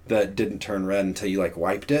that didn't turn red until you, like,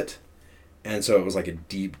 wiped it. And so it was like a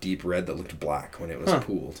deep, deep red that looked black when it was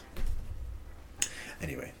pooled.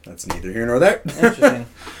 Anyway, that's neither here nor there. Interesting.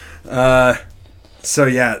 So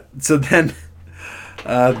then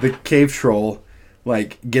the cave troll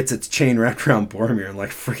like gets its chain wrapped around Boromir and like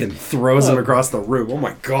freaking throws him across the room. Oh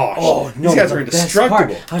my gosh! Oh no, these guys are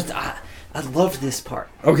indestructible. I loved this part.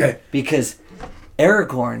 Okay, because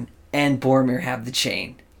Aragorn and Boromir have the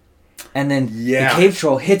chain. And then the cave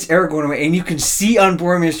troll hits Aragorn away, and you can see on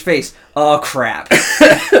Boromir's face, oh crap.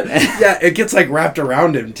 Yeah, it gets like wrapped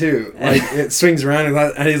around him too. Like it swings around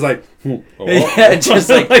and he's like, just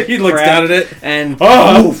like he looks down at it and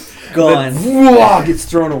gone. Then, gets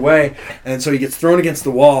thrown away, and so he gets thrown against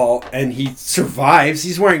the wall, and he survives.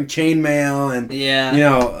 He's wearing chainmail and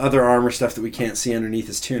other armor stuff that we can't see underneath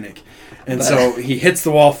his tunic. And so he hits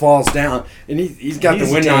the wall, falls down, and he's got the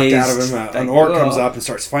wind knocked out of him. An orc comes up and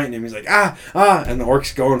starts fighting him. He's like, and the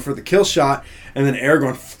orc's going for the kill shot, and then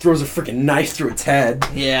Aragorn throws a freaking knife through its head.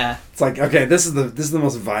 Yeah. It's like, okay, this is the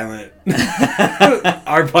most violent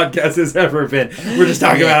our podcast has ever been. We're just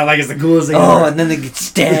talking about it like it's the coolest thing ever. And then they get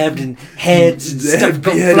stabbed, and heads and stuff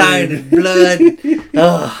go flying, and blood.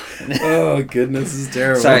 Oh, goodness, this is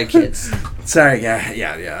terrible. Sorry, kids. Sorry,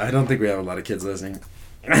 yeah. I don't think we have a lot of kids listening.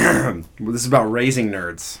 Well, this is about raising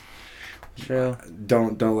nerds. True.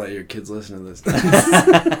 Don't let your kids listen to this.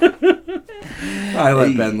 I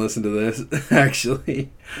let Ben listen to this.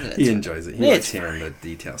 Actually, he enjoys it. He likes hearing the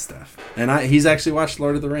detail stuff, and he's actually watched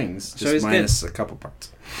Lord of the Rings, just minus a couple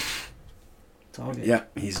parts. It's all good. Yeah,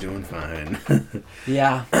 he's doing fine.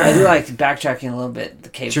 Yeah, I do like backtracking a little bit. The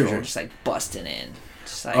cave troll just like busting in.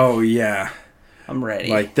 Just like, oh yeah. I'm ready.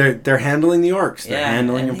 Like they're handling the orcs. They're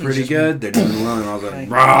handling them pretty good. They're doing well, and all that.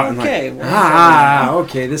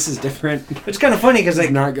 Okay, this is different. It's kind of funny because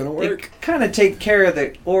like not gonna work. They kind of take care of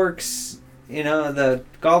the orcs. The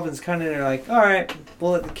goblins kind of are like, all right,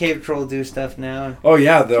 we'll let the cave troll do stuff now. Oh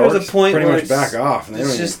yeah, the orcs pretty much it's back off. And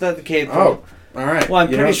it's just that the cave troll. All right. Well, I'm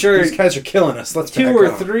pretty sure these guys are killing us. Let's two or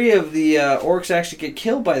three of the orcs actually get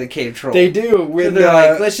killed by the cave troll. They do. When they're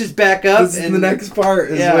like, let's just back up. This is the next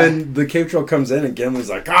part is when the cave troll comes in and Gimli's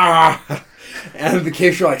like, and the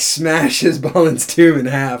cave troll like smashes Balin's tomb in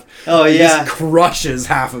half. Oh yeah, just crushes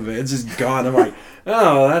half of it. It's just gone. I'm like,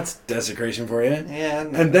 oh, that's desecration for you. Yeah.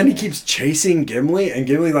 And then he keeps chasing Gimli, and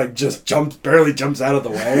Gimli like just barely jumps out of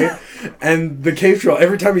the way, and the cave troll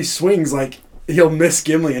every time he swings like. He'll miss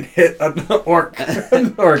Gimli and hit an orc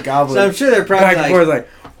or a goblin. So I'm sure they're probably back and forth, like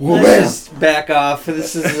let's just back off.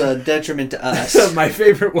 This is a detriment to us. My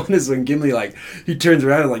favorite one is when Gimli he turns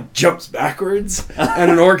around and like jumps backwards,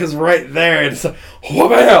 and an orc is right there, and it's like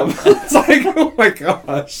wham! It's like, oh my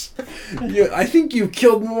gosh, I think you've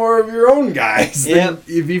killed more of your own guys than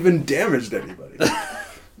you've even damaged anybody.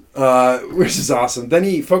 which is awesome. Then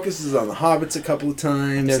he focuses on the hobbits a couple of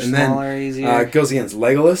times. They're and smaller, then, easier. Goes against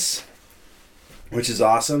Legolas, which is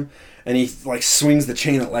awesome. And he like swings the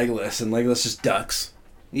chain at Legolas, and Legolas just ducks.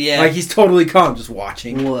 Yeah. Like he's totally calm, just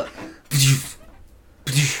watching. What?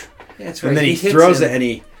 That's right. And then he throws it, and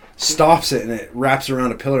he stops it, and it wraps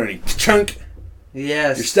around a pillar, and he chunk.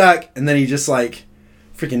 Yes. You're stuck, and then he just like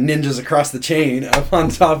freaking ninjas across the chain up on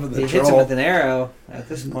top of the troll. He hits him with an arrow at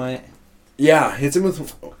this point. Yeah, hits him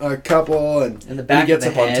with a couple, and in the then back he gets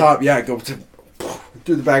of up the on head. top. Yeah, go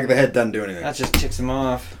through the back of the head, doesn't do anything. That just ticks him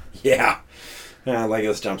off. Yeah.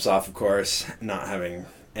 Legolas jumps off, of course, not having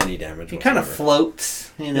any damage. He kind of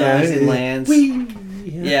floats, as he lands. Whee!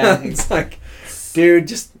 Yeah. It's like, dude,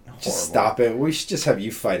 just Horrible. stop it. We should just have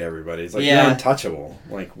you fight everybody. It's like, Yeah. you're untouchable.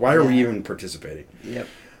 Like, why are we even participating? Yep.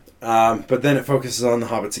 But then it focuses on the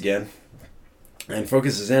hobbits again. And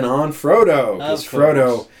focuses in on Frodo. Because Of course.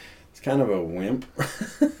 Frodo is kind of a wimp.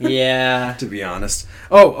 Yeah. To be honest.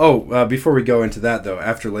 Before we go into that, though,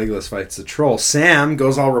 after Legolas fights the troll, Sam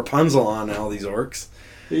goes all Rapunzel on all these orcs.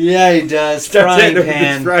 Yeah, he does. Starts hitting Frying him with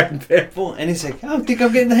pan. this frying pan. And he's like, I don't think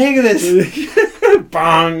I'm getting the hang of this.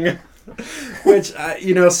 Bong. Which,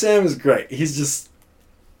 Sam is great. He's just...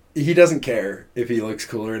 He doesn't care if he looks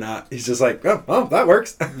cool or not. He's just like, oh that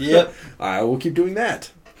works. Yep. I will keep doing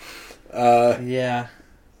that. Yeah.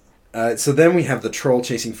 So then we have the troll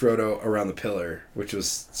chasing Frodo around the pillar, which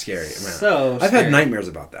was scary. Man, So I've scary. had nightmares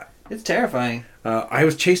about that. It's terrifying. I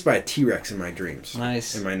was chased by a T-Rex in my dreams.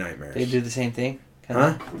 Nice. In my nightmares. They do the same thing?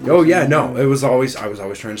 Huh? Oh yeah, no. I was always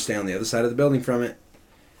trying to stay on the other side of the building from it.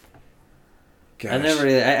 Gosh. I never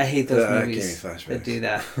really... I hate those That movies gave me flashbacks. that do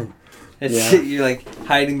that. It's, Yeah. You're like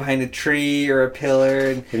hiding behind a tree or a pillar,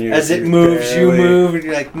 and And as it you're moves, you barely- move, and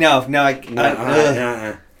you're like, no,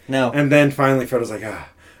 no. And then finally Frodo's like,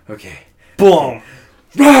 okay. Boom.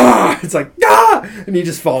 It's like, and he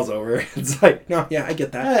just falls over. It's like, no, yeah, I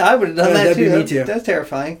get that. I would have done Yeah, that that'd too. be me too. That's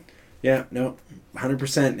terrifying. Yeah, no,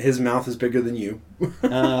 100%. His mouth is bigger than you.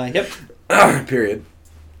 Yep. Period.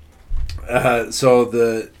 So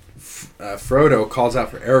the Frodo calls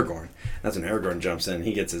out for Aragorn. That's when Aragorn jumps in.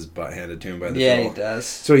 He gets his butt handed to him by the troll. He does.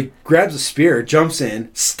 So he grabs a spear, jumps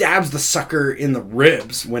in, stabs the sucker in the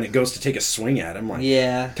ribs when it goes to take a swing at him. Like,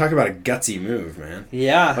 Yeah. talk about a gutsy move, man.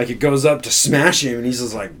 Yeah. Like, it goes up to smash him, and he's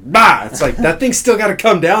just like, bah! It's like, that thing's still got to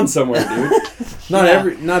come down somewhere, dude.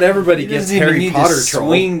 Not everybody He gets doesn't even Harry need Potter to troll.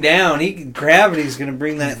 swing down. Gravity's going to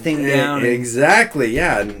bring that thing down. Exactly,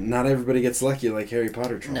 yeah. Not everybody gets lucky like Harry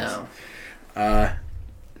Potter trolls. No.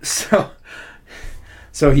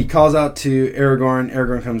 So he calls out to Aragorn.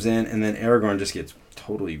 Aragorn comes in, and then Aragorn just gets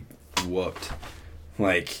totally whooped.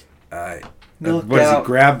 Like, Knocked what is out.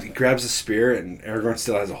 it? He grabs a spear, and Aragorn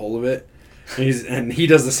still has a hold of it. And he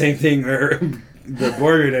does the same thing where the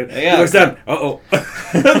Boromir did. Yeah. He looks down.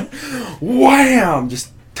 Wham!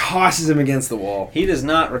 Just tosses him against the wall. He does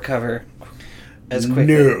not recover as quickly.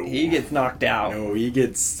 No. He gets knocked out. No, he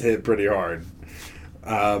gets hit pretty hard.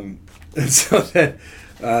 And so then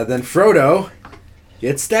Frodo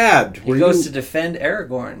gets stabbed. He goes to defend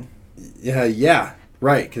Aragorn. Yeah,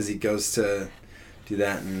 right, because he goes to do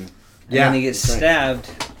that, and Then he gets that's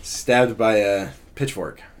right. stabbed. By a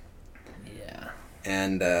pitchfork. Yeah.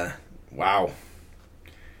 And wow.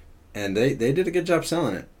 And they did a good job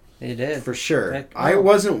selling it. They did. For sure. Heck, I wow.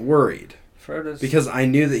 wasn't worried Frodo's... because I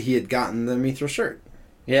knew that he had gotten the Mithril shirt.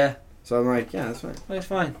 Yeah. So I'm like, yeah, that's fine. Well, it's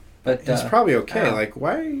fine. But It's probably okay. ow. Like,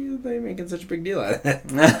 why are they making such a big deal out of it?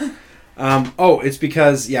 It's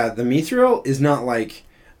because, the Mithril is not like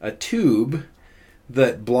a tube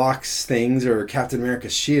that blocks things or Captain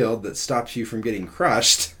America's shield that stops you from getting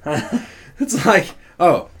crushed. It's like,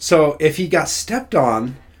 so if he got stepped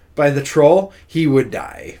on by the troll, he would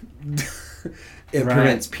die. It Right.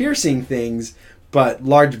 prevents piercing things, but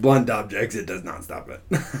large blunt objects, it does not stop it.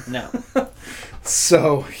 No.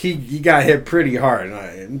 So he got hit pretty hard.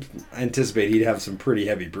 And I anticipate he'd have some pretty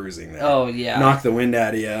heavy bruising there. Oh, yeah. Knock the wind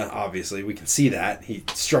out of you, obviously. We can see that. He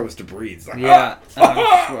struggles to breathe. He's like, Yeah.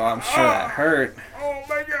 I'm sure that hurt. oh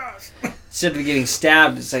my gosh. Instead of getting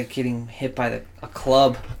stabbed, it's like getting hit by a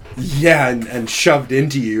club. Yeah, and shoved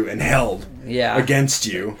into you and held Yeah. against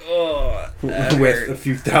you Oh, that with hurt. a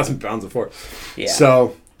few thousand pounds of force. Yeah.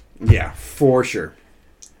 So, yeah, for sure.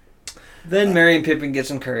 Then Merry and Pippin get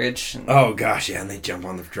some courage. And Oh gosh, yeah, and they jump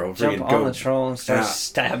on the troll. jump on the troll and start Yeah.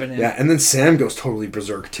 stabbing him. Yeah, and then Sam goes totally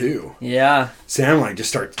berserk too. Yeah. Sam just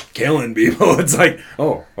starts killing people. It's like,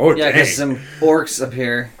 oh, Yeah, dang. because some orcs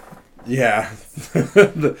appear. Yeah.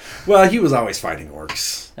 Well, he was always fighting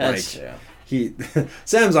orcs. That's like, true.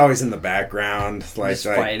 Sam's always in the background, Just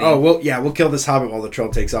fighting. we'll kill this hobbit while the troll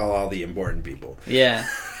takes all the important people. Yeah.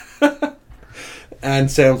 And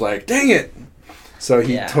Sam's like, dang it! So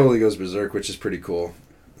he Yeah. totally goes berserk, which is pretty cool.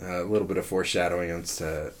 A little bit of foreshadowing as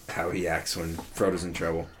to how he acts when Frodo's in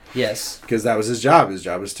trouble. Yes. Because that was his job. His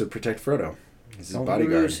job was to protect Frodo. He's his Don't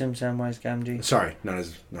bodyguard. lose him, Samwise Gamgee. Sorry, not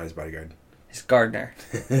his bodyguard. His gardener.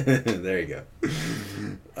 There you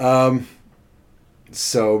go.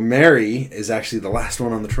 So Merry is actually the last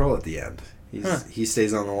one on the troll at the end. He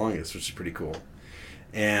stays on the longest, which is pretty cool.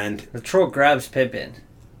 And The troll grabs Pippin,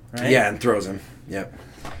 right? yeah, and throws him. Yep.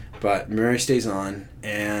 But Merry stays on,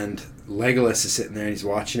 and Legolas is sitting there, and he's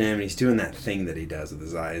watching him, and he's doing that thing that he does with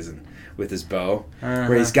his eyes and with his bow,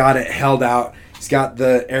 where he's got it held out. He's got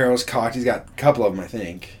the arrows cocked. He's got a couple of them, I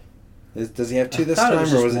think. Does he have two this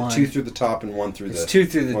time, or was it two through the top and one through It's two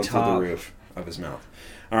through the one top. through the roof of his mouth?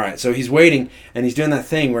 All right, so he's waiting, and he's doing that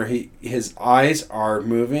thing where his eyes are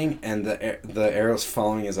moving, and the arrow's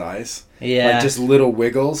following his eyes. Yeah. Like just little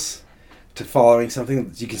wiggles to following something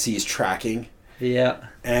that you can see he's tracking. Yeah.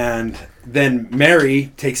 And then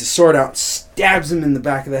Merry takes his sword out, stabs him in the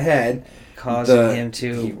back of the head, Causing him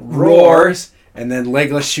to he roar. roars, and then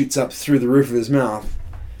Legolas shoots up through the roof of his mouth.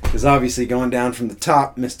 Because obviously going down from the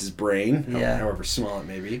top missed his brain, Yeah. however small it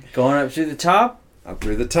may be. Going up through the top. Up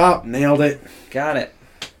through the top, nailed it. Got it.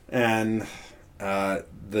 And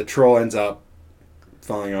the troll ends up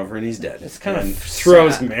falling over and he's dead. It's kind and of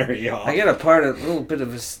throws sad. Merry off. I get a little bit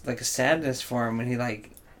of a sadness for him when he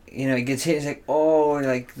he gets hit. He's like, oh, and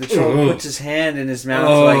like the troll puts his hand in his mouth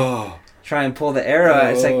to like try and pull the arrow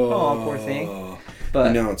out. It's like, oh, poor thing. But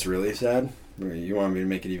you know, it's really sad. You want me to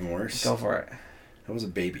make it even worse? go for it. That was a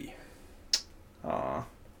baby. Aw,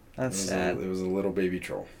 that's sad. It was a little baby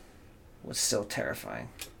troll. Was still terrifying.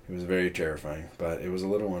 It was very terrifying, but it was a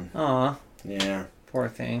little one. Aw, Yeah. poor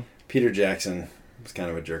thing. Peter Jackson was kind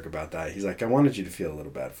of a jerk about that. He's like, I wanted you to feel a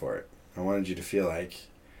little bad for it. I wanted you to feel like,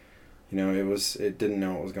 it didn't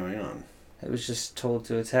know what was going on. It was just told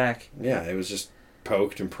to attack. Yeah, it was just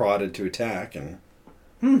poked and prodded to attack, and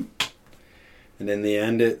in the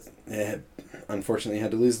end, it unfortunately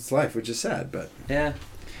had to lose its life, which is sad, but... Yeah.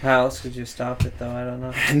 How else could you stop it, though? I don't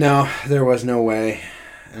know. No, there was no way.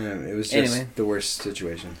 It was just the worst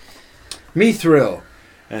situation. Mithril!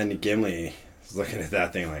 And Gimli is looking at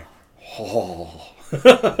that thing like, oh.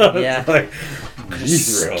 Yeah. Like,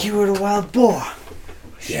 Mithril. Skewered a wild boar.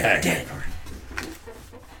 Yeah. Dead.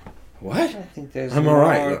 What? I think there's I'm more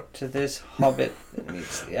alright, look. to this hobbit than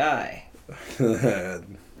meets the eye.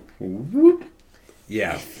 Whoop.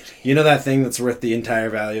 Yeah. You know that thing that's worth the entire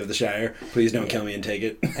value of the Shire? Please don't kill me and take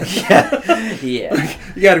it. Yeah.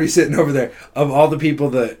 You gotta be sitting over there. Of all the people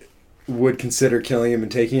that would consider killing him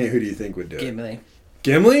and taking it, who do you think would do it? Gimli.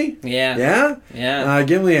 Gimli? Yeah. Yeah? Yeah.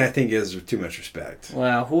 Gimli, I think, is too much respect.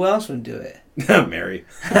 Wow, who else would do it? Mary.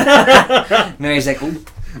 Mary's like, ooh,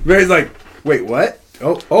 Mary's like, wait, what?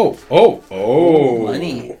 Oh.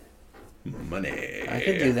 money. Money. I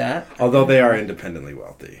could do that. Although they are independently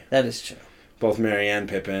wealthy. That is true. Both Merry and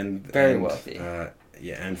Pippin. Very and, wealthy.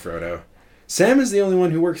 And Frodo. Sam is the only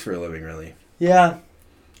one who works for a living, really. Yeah.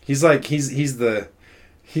 He's like, he's the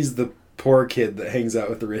poor kid that hangs out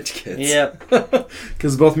with the rich kids. Yep.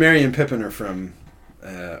 Because both Merry and Pippin are from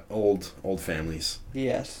old families.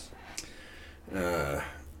 Yes. Yeah,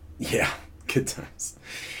 good times.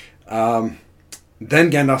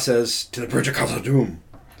 Then Gandalf says, to the Bridge of Khazad-dûm,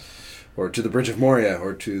 or to the Bridge of Moria,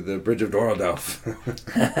 or to the Bridge of Dor-Eldalf.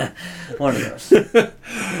 One of those.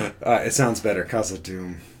 It sounds better.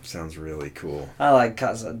 Khazad-dûm sounds really cool. I like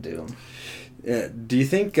Khazad-dûm. Do you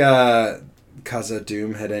think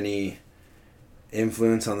Khazad-dûm had any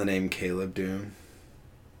influence on the name Caleb Doom?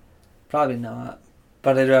 Probably not.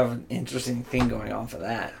 But I do have an interesting thing going off of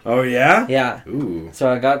that. Oh, yeah? Yeah. Ooh.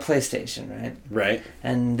 So I got PlayStation, right? Right.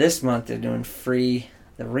 And this month they're doing free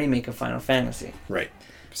the remake of Final Fantasy. Right.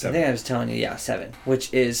 I 7. think I was telling you, 7.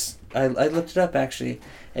 Which is, I looked it up actually.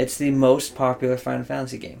 It's the most popular Final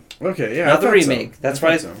Fantasy game. Okay, yeah. Not the I thought remake. So. That's I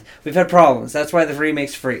why thought so. we've had problems. That's why the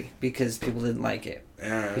remake's free. Because people didn't like it.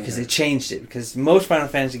 Because they Okay. changed it. Because most Final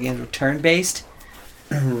Fantasy games were turn-based.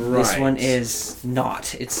 Right. This one is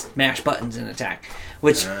not. It's mash buttons and attack.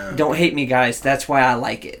 Which, don't hate me, guys. That's why I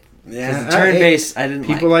like it. Yeah. Because turn-based, I didn't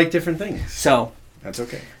People like. like different things. So, That's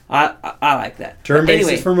okay. I like that. Turn-based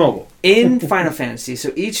Anyway, is for mobile. in Final Fantasy,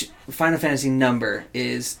 so each Final Fantasy number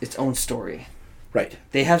is its own story. Right.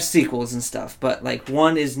 They have sequels and stuff, but like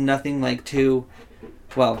 1 is nothing like 2.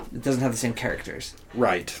 Well, it doesn't have the same characters.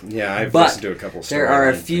 Right. Yeah, I've But listened to a couple There are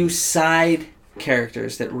a storyline few things. side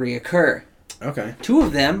characters that reoccur. Okay. 2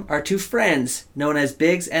 of them are 2 friends known as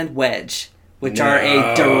Biggs and Wedge, which are a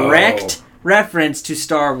No. direct reference to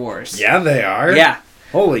Star Wars. Yeah, they are. Yeah.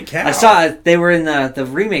 Holy cow! I saw they were in the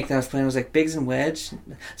remake that I was playing. It was like Biggs and Wedge.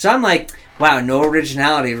 So I'm like, wow, no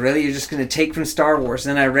originality. Really, you're just gonna take from Star Wars?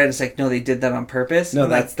 And then I read it's like, no, they did that on purpose. No, I'm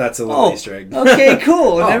that's like, a little Easter egg. Okay,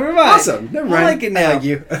 cool. Oh, Never mind. Awesome. Never mind. I like it now. I like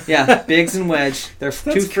you. Yeah, Biggs and Wedge. They're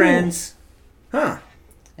two cool. friends. Huh?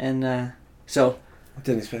 And so. I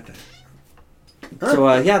didn't expect that.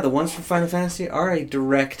 So yeah, the ones from Final Fantasy are a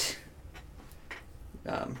direct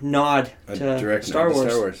nod to Star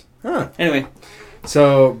Wars. Huh. Anyway.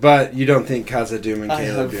 So, but you don't think Khazad-dûm and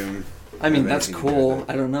Caleb Doom... I mean, that's cool.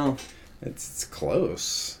 I don't know. It's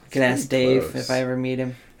close. I can ask Dave if I ever meet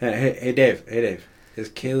him. Hey, Dave. Is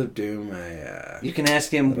Caleb Doom You can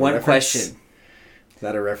ask him one question. Is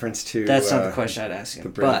that a reference to... That's not the question I'd ask him. The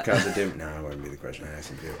Bridge of Khazad-dûm? No, it wouldn't be the question I'd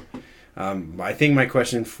ask him to. I think my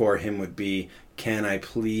question for him would be, can I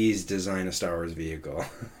please design a Star Wars vehicle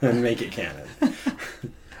and make it canon?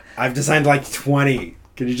 I've designed like 20.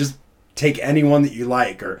 Can you just take any one that you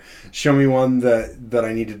like, or show me one that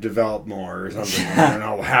I need to develop more or something, and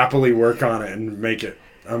I'll happily work on it and make it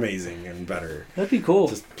amazing and better. That'd be cool.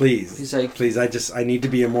 Just please. He's like, please, I need to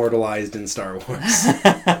be immortalized in Star Wars.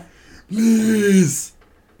 Please.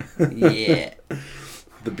 Yeah.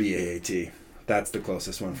 The BAAT. That's the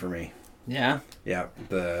closest one for me. Yeah? Yeah,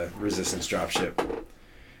 the Resistance dropship.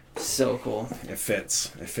 So cool. It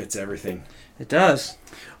fits. It fits everything. It does.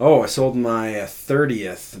 Oh, I sold my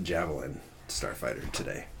 30th Javelin Starfighter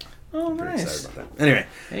today. Oh, I'm pretty nice. excited about that. Anyway,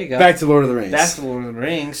 there you go. Back to Lord of the Rings. Back to Lord of the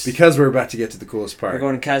Rings. Because we're about to get to the coolest part. We're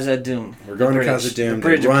going to Khazad-dûm. We're going to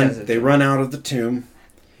Khazad-dûm. They run out of the tomb.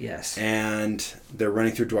 Yes. And they're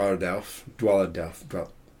running through Dwaladelf.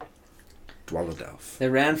 They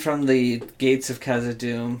ran from the gates of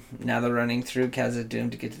Khazad-dûm. Now they're running through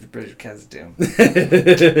Khazad-dûm to get to the bridge of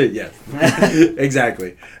Khazad-dûm. Yes,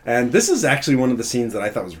 exactly. And this is actually one of the scenes that I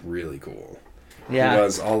thought was really cool. Yeah. It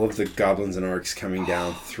was all of the goblins and orcs coming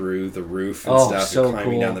down through the roof and stuff, so and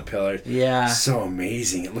climbing cool. down the pillars. Yeah. So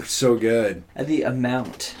amazing. It looked so good. And the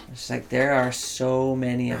amount. It's like there are so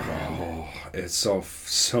many of them. Oh, it's so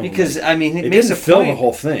because many. I mean, it makes makes a a fill point. the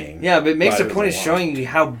whole thing. Yeah, but it makes a was point of showing you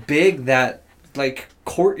how big that like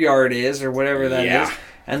courtyard is or whatever that is.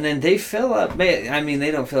 And then they fill up. I mean,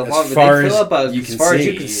 they don't fill up all, but they fill up as far as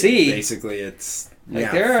you can see. Basically, it's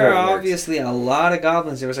like there are obviously a lot of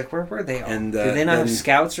goblins. It was like, where were they all? And, did they not have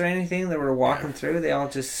scouts or anything that were walking through? They all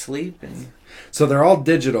just sleep and. So they're all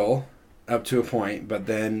digital up to a point, but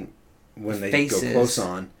then when they go close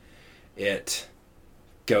on, it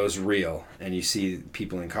goes real, and you see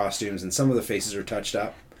people in costumes, and some of the faces are touched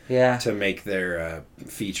up. Yeah. To make their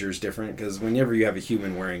features different, because whenever you have a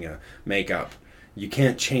human wearing a makeup, you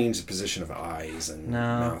can't change the position of eyes and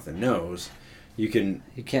mouth and nose. You can't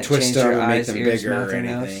twist them and make them bigger or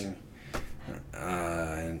anything.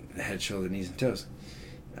 And head, shoulder, knees, and toes.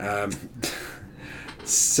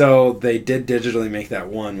 So they did digitally make that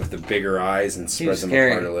one with the bigger eyes and spread them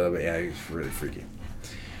apart a little bit. Yeah, he was really freaky.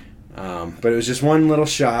 But it was just one little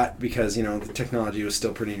shot because, the technology was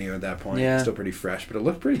still pretty new at that point. Yeah. Still pretty fresh, but it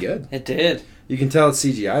looked pretty good. It did. You can tell it's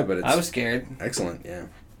CGI, but I was scared. Excellent, yeah.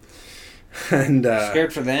 And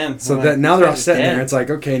scared for them. So that now they're all sitting there. It's like,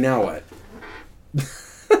 okay, now what?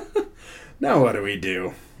 Now what do we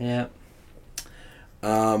do? Yeah.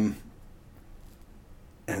 And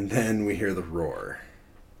then we hear the roar.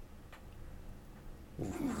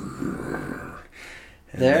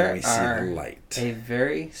 And there then we are see the light. A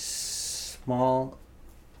very small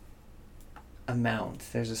amount.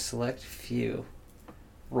 There's a select few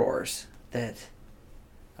roars that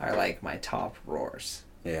are like my top roars.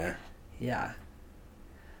 Yeah. Yeah.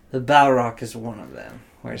 The Balrog is one of them.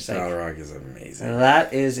 Where it's Balrog is amazing.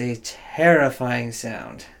 That is a terrifying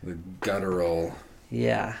sound. The guttural.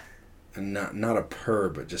 Yeah. And not a purr,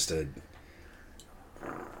 but just a.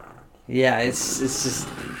 Yeah, it's just.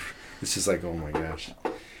 It's just like, oh my gosh,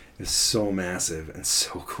 it's so massive and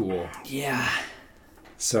so cool. Yeah.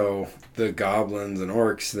 So the goblins and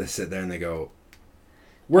orcs, they sit there and they go,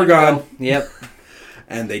 "We're gone." Yep.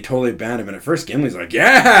 And they totally abandon him. And at first, Gimli's like,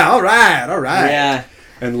 "Yeah, all right." Yeah.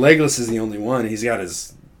 And Legolas is the only one. He's got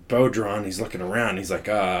his bow drawn. He's looking around. He's like,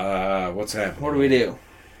 what's happening? What do we do?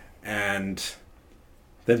 And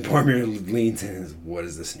then Boromir leans in and says, "What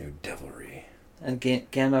is this new devilry?" And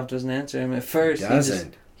Gandalf doesn't answer him at first. He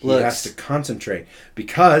doesn't. He has to concentrate.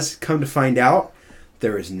 Because, come to find out,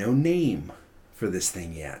 there is no name for this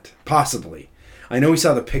thing yet. Possibly. I know we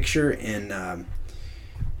saw the picture in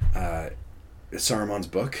Saruman's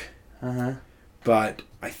book. Uh-huh. But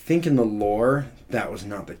I think in the lore, that was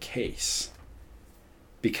not the case.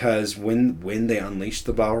 Because when they unleashed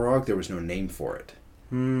the Balrog, there was no name for it.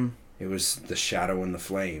 Hmm. It was the shadow and the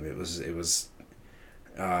flame. It was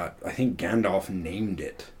I think Gandalf named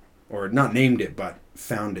it, or not named it, but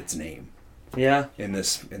found its name. Yeah. In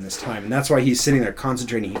this time, and that's why he's sitting there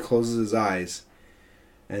concentrating. He closes his eyes,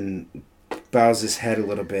 and bows his head a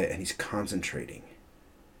little bit, and he's concentrating.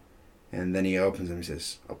 And then he opens them and he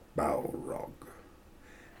says, "A Balrog."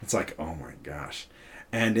 It's like, oh my gosh.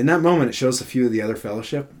 And in that moment, it shows a few of the other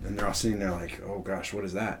fellowship, and they're all sitting there like, oh gosh, what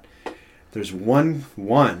is that? There's one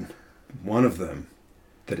of them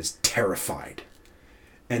that is terrified.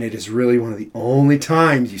 And it is really one of the only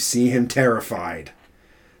times you see him terrified.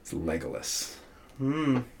 It's Legolas.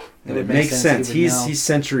 And it makes sense. He's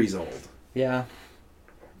centuries old. Yeah.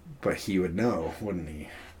 But he would know, wouldn't he?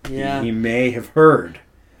 Yeah. He may have heard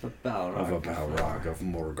of a Balrog of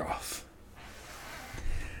Morgoth.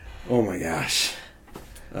 Oh my gosh.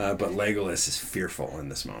 But Legolas is fearful in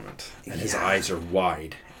this moment. And his eyes are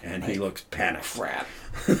wide. And he looks panicked. Crap.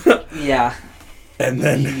 Yeah. And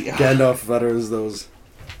then Gandalf utters those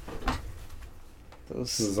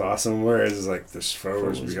awesome words. It's like, this foe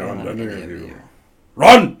is beyond any of you.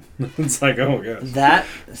 Run! It's like, oh my gosh. That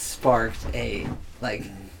sparked a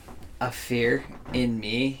fear in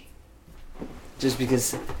me. Just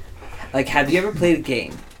because, have you ever played a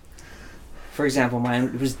game? For example,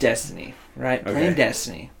 mine was Destiny, right? Okay. Playing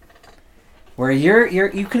Destiny. Where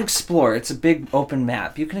you can explore. It's a big open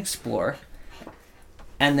map. You can explore.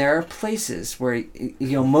 And there are places where,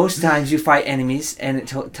 most times you fight enemies and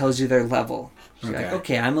it tells you their level. So you're like,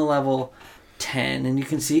 okay, I'm a level 10, and you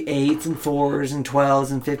can see 8s and 4s and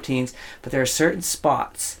 12s and 15s. But there are certain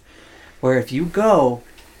spots where if you go,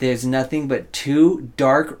 there's nothing but 2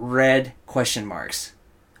 dark red question marks.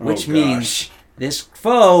 Which means this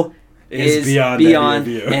foe is beyond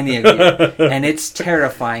any of you. And it's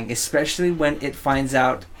terrifying, especially when it finds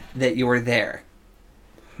out that you're there.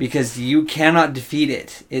 Because you cannot defeat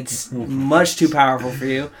it. It's much too powerful for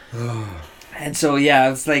you. And so,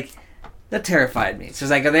 it's like, that terrified me. So it's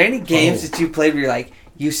like, are there any games that you played where you're like,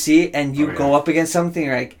 you see it and you go up against something,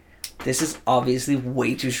 you're like, this is obviously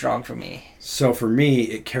way too strong for me. So for me,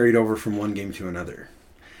 it carried over from one game to another.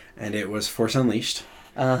 And it was Force Unleashed.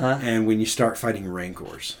 And when you start fighting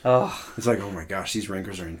Rancors, it's like, oh my gosh, these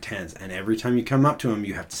Rancors are intense. And every time you come up to them,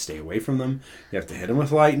 you have to stay away from them. You have to hit them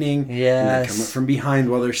with lightning. Yes. And they come up from behind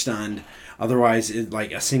while they're stunned. Otherwise,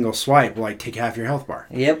 a single swipe will take half your health bar.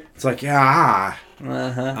 Yep. It's like, and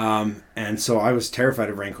so I was terrified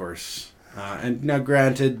of Rancors. And now,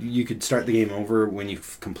 granted, you could start the game over when you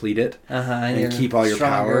complete it and keep all your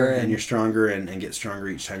power, and you're stronger and get stronger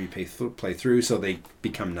each time you play through, so they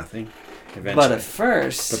become nothing eventually. But the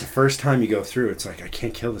first time you go through, it's like, I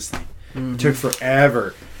can't kill this thing. It took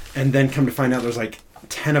forever. And then come to find out there's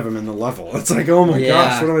 10 of them in the level. It's like, oh my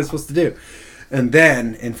gosh, what am I supposed to do? And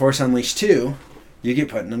then in Force Unleashed 2, you get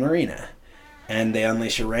put in an arena. And they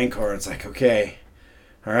unleash a Rancor. It's like, okay,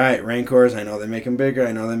 all right, Rancors, I know they make them bigger.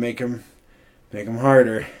 I know they make them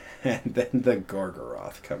harder. And then the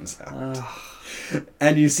Gorgoroth comes out.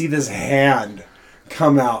 And you see this hand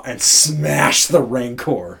come out and smash the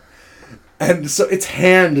Rancor. And so its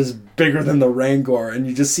hand is bigger than the Rancor. And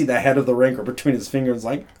you just see the head of the Rancor between his fingers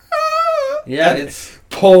like, yeah, it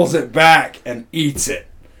pulls it back and eats it.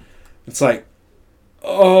 It's like,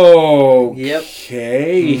 okay.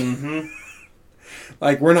 Mm-hmm.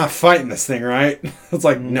 We're not fighting this thing, right? It's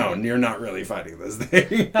like, no, you're not really fighting this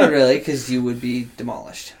thing. Not really, because you would be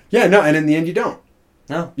demolished. Yeah, no, and in the end you don't.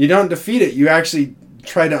 No. You don't defeat it. You actually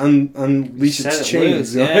try to unleash its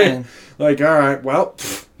chains. Right? All right, well,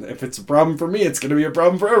 if it's a problem for me, it's going to be a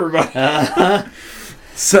problem for everybody.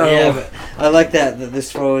 So yeah, but I like that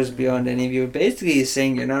this foe is beyond any of you. Basically, he's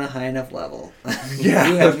saying you're not a high enough level. Yeah,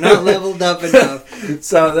 you have not leveled up enough.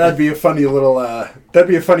 So that'd be a funny little. That'd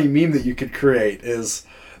be a funny meme that you could create. Is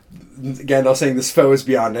Gandalf saying this foe is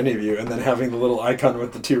beyond any of you, and then having the little icon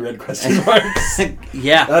with the 2 red question marks.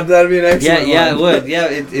 Yeah, that'd be an excellent. Yeah, it would. Yeah,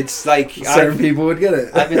 it's like certain people would get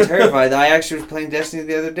it. I've been terrified. I actually was playing Destiny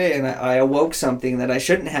the other day, and I awoke something that I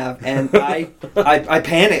shouldn't have, and I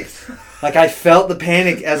panicked. I felt the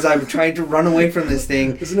panic as I'm trying to run away from this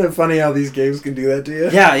thing. Isn't it funny how these games can do that to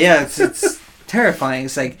you? Yeah, it's terrifying.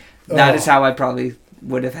 It's like, that is how I probably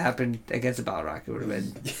would have happened against a Balrog. It would have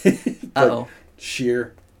been,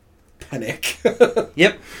 sheer panic.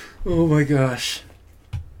 Yep. Oh my gosh.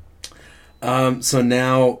 So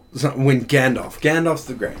now, when Gandalf's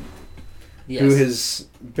the Grey, who has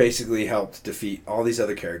basically helped defeat all these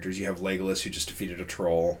other characters. You have Legolas, who just defeated a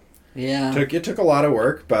troll. Yeah. It took a lot of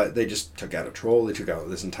work, but they just took out a troll. They took out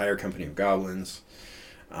this entire company of goblins.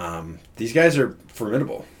 These guys are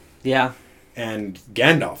formidable. Yeah. And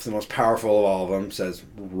Gandalf, the most powerful of all of them, says,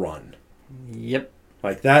 run. Yep.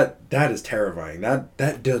 Like that is terrifying.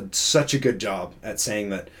 That did such a good job at saying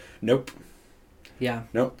that, nope. Yeah.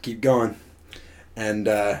 Nope, keep going.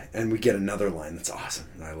 And we get another line that's awesome,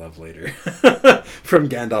 and I love later from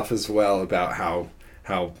Gandalf as well about how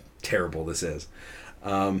terrible this is.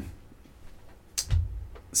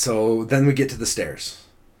 So then we get to the stairs.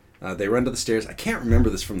 They run to the stairs. I can't remember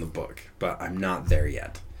this from the book, but I'm not there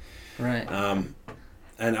yet. Right.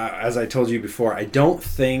 And as I told you before, I don't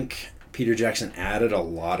think Peter Jackson added a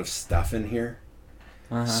lot of stuff in here.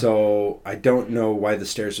 Uh-huh. So I don't know why the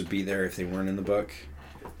stairs would be there if they weren't in the book.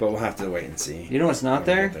 But we'll have to wait and see. You know what's not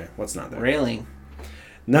there? What's not there? Railing.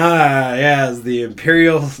 Nah, yeah, it's the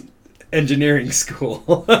Imperial Engineering School.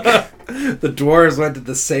 The dwarves went to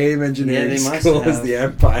the same engineering school as the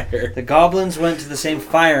Empire. The goblins went to the same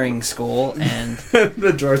firing school, and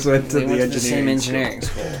the dwarves went to the same engineering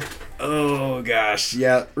school. Oh gosh,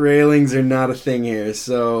 yeah, railings are not a thing here.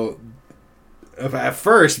 So at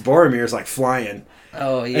first, Boromir's like flying.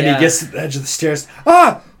 Oh yeah, and he gets to the edge of the stairs.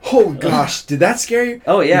 Ah! Oh gosh, did that scare you?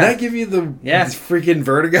 Oh yeah. Did that give you the freaking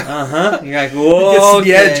vertigo? You're like, whoa. He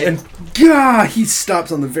gets to the edge and he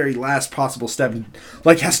stops on the very last possible step and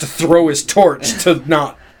like has to throw his torch to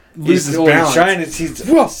not lose his balance. He's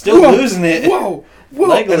still losing it. Whoa. And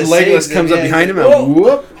Legolas comes up behind him and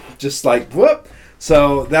whoop, just like whoop.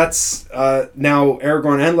 So that's now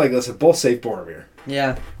Aragorn and Legolas have both saved Boromir.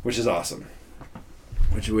 Yeah, which is awesome.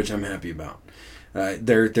 Which I'm happy about.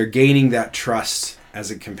 They're gaining that trust as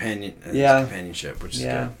a companionship, which is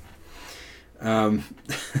good.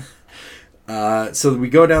 So we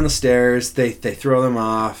go down the stairs, they throw them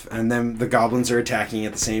off, and then the goblins are attacking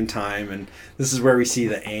at the same time, and this is where we see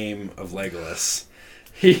the aim of Legolas.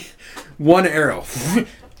 One arrow,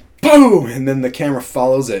 boom, and then the camera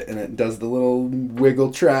follows it, and it does the little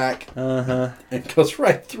wiggle track, and goes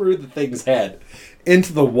right through the thing's head,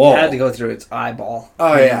 into the wall. It had to go through its eyeball.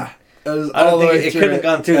 Oh, yeah. I don't think it couldn't have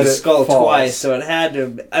gone through the skull twice, so it had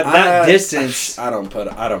to at that distance. I don't put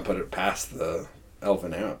it past the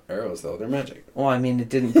elven arrows though. They're magic. Well, I mean, it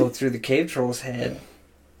didn't go through the cave troll's head,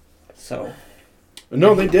 so.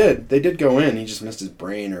 No, they did. They did go in. He just missed his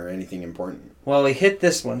brain or anything important. Well, he hit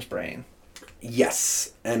this one's brain.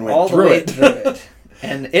 Yes, and went all through the way through it,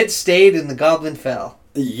 and it stayed, and the goblin fell.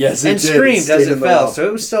 Yes, it and did. Screamed as it fell, so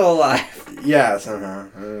it was still alive. Yeah, somehow.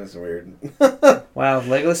 That's weird. Wow,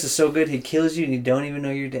 Legolas is so good, he kills you and you don't even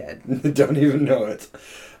know you're dead. Don't even know it.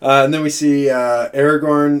 And then we see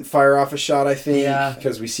Aragorn fire off a shot, I think. Yeah.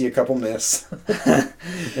 Because we see a couple miss.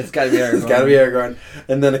 It's got to be Aragorn. It's got to be Aragorn.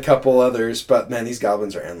 And then a couple others. But, man, these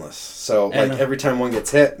goblins are endless. So, every time one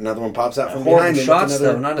gets hit, another one pops out from behind. Shots,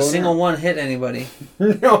 though. Not a single one hit anybody.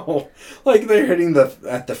 No. Like, they're hitting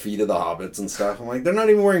at the feet of the hobbits and stuff. I'm like, they're not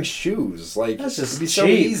even wearing shoes. Like, that's just it'd be cheap. so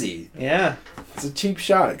easy. Yeah. It's a cheap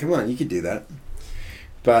shot. Come on, you could do that.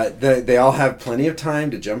 But they all have plenty of time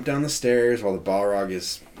to jump down the stairs while the Balrog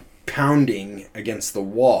is pounding against the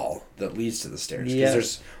wall that leads to the stairs. Because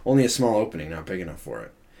there's only a small opening, not big enough for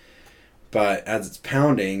it. But as it's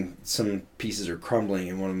pounding, some pieces are crumbling,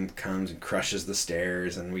 and one of them comes and crushes the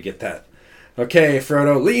stairs, and we get that, okay,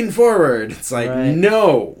 Frodo, lean forward. It's like,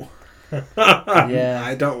 no. Yeah.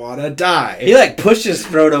 I don't want to die. He, like, pushes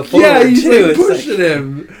Frodo forward, yeah, he's too. Like, pushing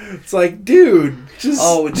him. It's like, dude, just...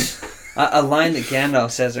 Oh, a line that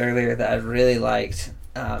Gandalf says earlier that I really liked.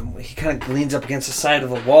 He kind of leans up against the side of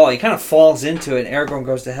the wall. He kind of falls into it, and Aragorn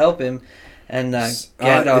goes to help him. And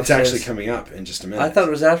Gandalf it's actually coming up in just a minute. I thought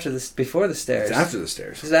it was before the stairs. It's after the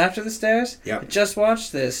stairs. Is it after the stairs? Yep. I just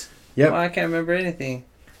watched this. Yep. Well, I can't remember anything.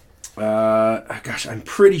 Gosh, I'm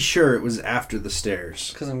pretty sure it was after the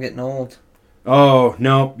stairs. Because I'm getting old. Oh,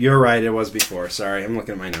 no, you're right. It was before. Sorry, I'm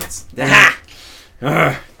looking at my notes.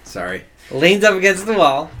 Sorry. Leans up against the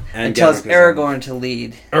wall and tells Aragorn to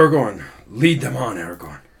lead. Aragorn, lead them on,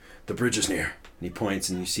 Aragorn. The bridge is near. And he points,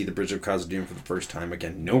 and you see the Bridge of Khazad-dûm for the first time.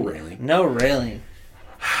 Again, no railing. No railing.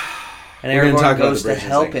 And Aragorn goes to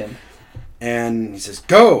help him. And he says,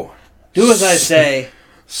 go! Do as I say.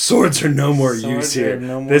 Swords are no more use here.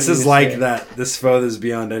 This is like that. This foe is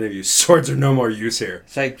beyond any of you. Swords are no more use here.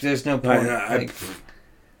 It's like, there's no point.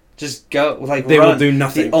 Just go, like, they run. Will do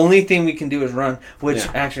nothing. The only thing we can do is run, which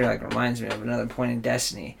actually, like, reminds me of another point in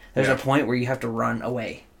Destiny. There's a point where you have to run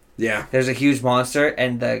away. Yeah. There's a huge monster,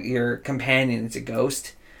 and your companion is a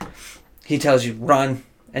ghost. He tells you, run,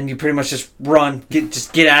 and you pretty much just run.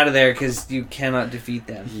 Just get out of there, because you cannot defeat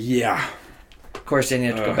them. Yeah. Of course, then you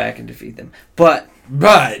have to go back and defeat them. But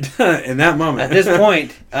in that moment, at this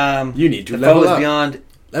point, you need to the level foe up. is beyond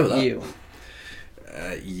you.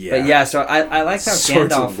 Yeah. But yeah, so I like how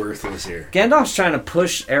Swords Gandalf... are worthless here. Gandalf's trying to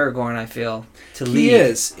push Aragorn, I feel, to lead. He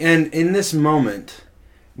is. And in this moment,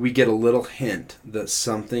 we get a little hint that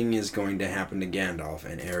something is going to happen to Gandalf,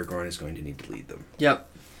 and Aragorn is going to need to lead them. Yep.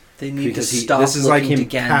 They need Because to stop this is like looking him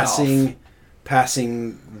to Gandalf.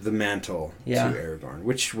 passing the mantle Yeah. to Aragorn,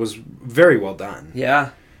 which was very well done.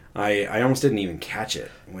 Yeah. I almost didn't even catch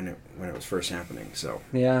it when it was first happening. So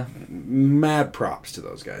Yeah. mad props to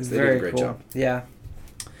those guys. They did a great job. Yeah.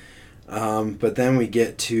 But then we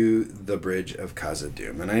get to the Bridge of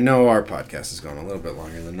Khazad-dûm. And I know our podcast is going a little bit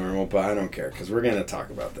longer than normal, but I don't care because we're going to talk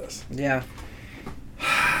about this. Yeah.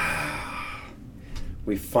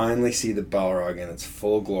 We finally see the Balrog in its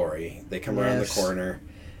full glory. They come around the Yes. corner,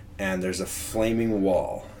 and there's a flaming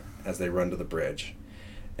wall as they run to the bridge.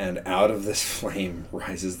 And out of this flame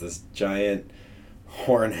rises this giant,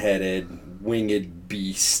 horn-headed, winged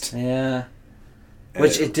beast. Yeah. And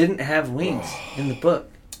Which it didn't have wings in the book.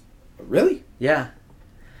 Really? Yeah.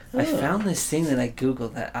 I Oh. found this thing that I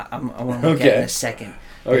Googled that I want to look at Okay. in a second.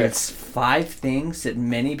 Okay. It's 5 things that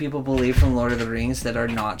many people believe from Lord of the Rings that are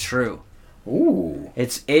not true. Ooh.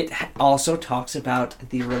 It also talks about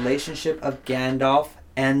the relationship of Gandalf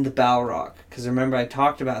and the Balrog. Because remember I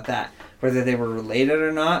talked about that. Whether they were related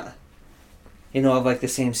or not. You know, of like the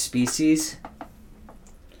same species.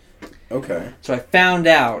 Okay. So I found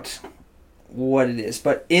out what it is.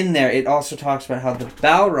 But in there it also talks about how the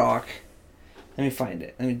Balrog... Let me find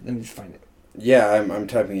it. Let me find it. Yeah, I'm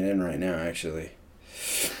typing it in right now, actually.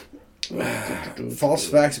 False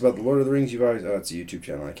facts about the Lord of the Rings you've always... Oh, it's a YouTube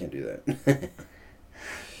channel. I can't do that.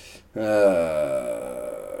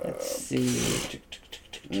 Let's see.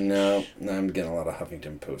 No, I'm getting a lot of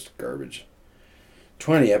Huffington Post garbage.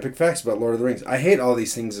 20 epic facts about Lord of the Rings. I hate all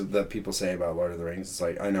these things that people say about Lord of the Rings. It's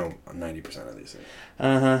like, I know 90% of these things.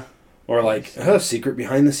 Uh-huh. Or like, secret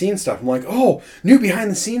behind-the-scenes stuff. I'm like, oh, new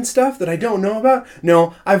behind-the-scenes stuff that I don't know about?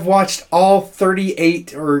 No, I've watched all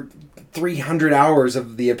 38 or 300 hours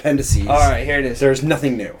of the appendices. All right, here it is. There's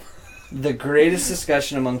nothing new. The greatest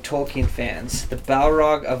discussion among Tolkien fans. The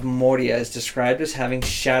Balrog of Moria is described as having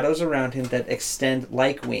shadows around him that extend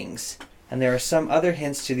like wings. And there are some other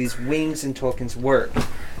hints to these wings in Tolkien's work.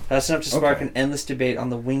 That's enough to spark an endless debate on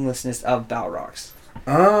the winglessness of Balrogs.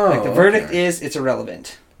 Oh, Like the verdict is, it's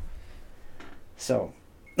irrelevant. So,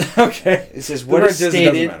 okay. it says, The what is verdict is, it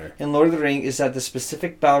doesn't stated matter. in Lord of the Rings is that the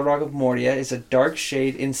specific Balrog of Moria is a dark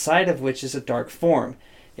shade inside of which is a dark form.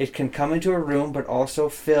 It can come into a room but also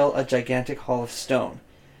fill a gigantic hall of stone.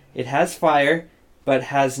 It has fire but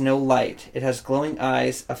has no light. It has glowing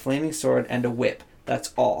eyes, a flaming sword, and a whip.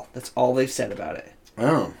 That's all. That's all they've said about it.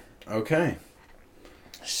 Oh, okay.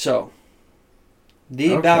 So,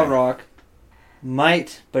 the Okay. Balrog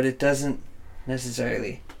might, but it doesn't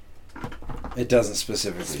necessarily It doesn't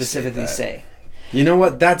specifically that. say. You know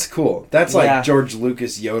what? That's cool. That's like Yeah. George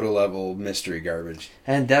Lucas Yoda level mystery garbage.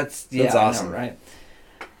 And that's awesome. I know, right?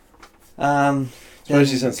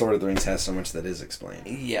 Especially since Lord of the Rings has so much that is explained.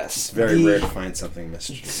 Yes. It's very rare to find something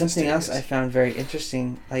mysterious. Something else I found very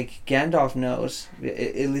interesting, like Gandalf knows,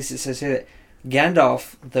 at least it says here that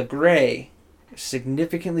Gandalf the Grey is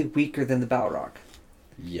significantly weaker than the Balrog.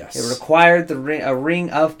 Yes. It required a ring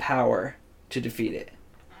of power to defeat it.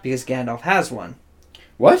 Because Gandalf has one.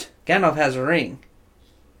 What? Gandalf has a ring.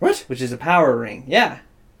 What? Which is a power ring. Yeah.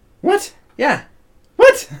 What? Yeah.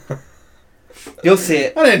 What? You'll see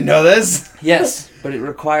it. I didn't know this. Yes. But it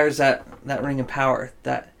requires that ring of power.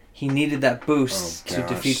 That he needed that boost to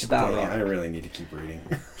defeat the dang it, Balrog. I really need to keep reading.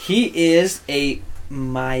 He is a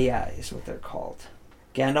Maya, is what they're called.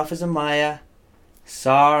 Gandalf is a Maya.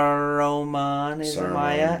 Saruman is a Saruman,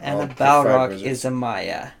 Maya. And all the the five Balrog wizards. is a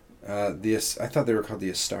Maya. I thought they were called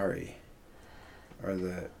the Astari. Or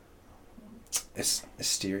the...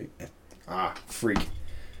 Asteri? Freak.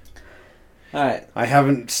 Alright. I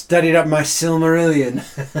haven't studied up my Silmarillion.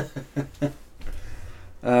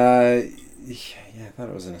 Yeah, I thought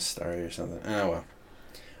it was an Astari or something. Oh, well.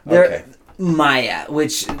 Okay. Maya,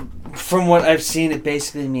 which, from what I've seen, it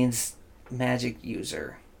basically means magic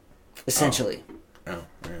user. Essentially. Oh.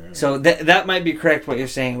 Right. So that might be correct what you're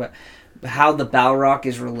saying, but how the Balrog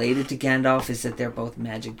is related to Gandalf is that they're both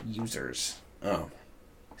magic users. Oh.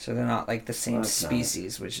 So they're not like the same Well, that's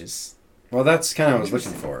species, which is... Well, that's kind of what I was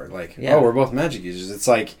looking for. Like, Yeah. we're both magic users. It's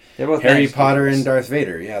like They're both Harry magic Potter users. and Darth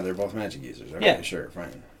Vader. Yeah, they're both magic users. Okay, Yeah. sure,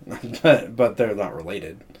 fine. but they're not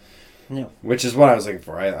related. No. Which is what I was looking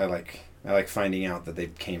for. I like finding out that they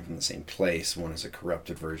came from the same place. One is a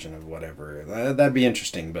corrupted version of whatever. That'd be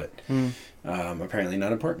interesting, but apparently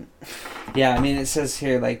not important. Yeah, I mean, it says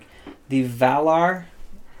here, like, the Valar,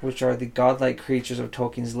 which are the godlike creatures of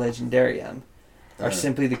Tolkien's Legendarium, are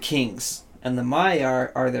simply the kings, and the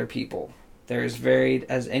Maiar are their people. They're as varied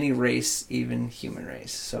as any race, even human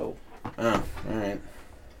race. So, Oh, all right.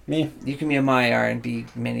 Me? You can be a Maiar and be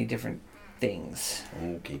many different things.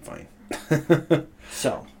 Okay, fine.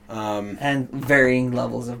 So, and varying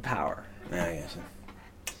levels of power. I guess so.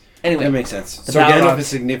 Anyway, That makes sense. the So Balrog- Gandalf is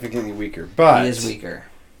significantly weaker, but he is weaker.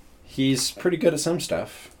 he's pretty good at some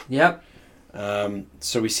stuff. Yep.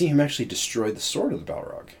 So we see him actually destroy the sword of the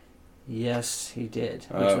Balrog. Yes, he did.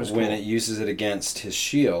 Which was when cool. it uses it against his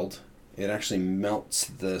shield, it actually melts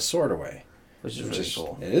the sword away. Which is really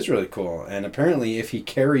cool. It is really cool. And apparently if he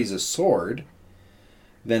carries a sword,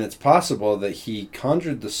 then it's possible that he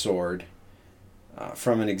conjured the sword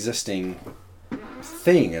from an existing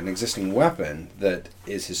thing, an existing weapon that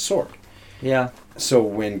is his sword. Yeah. So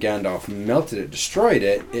when Gandalf melted it, destroyed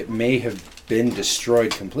it, it may have been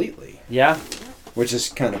destroyed completely. Yeah. Which is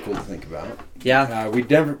kind of cool to think about. Yeah.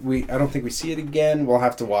 I don't think we see it again. We'll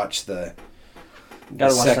have to watch the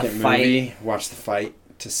Gotta watch second the fight. movie. Watch the fight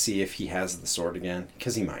to see if he has the sword again,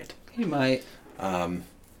 because he might. He might.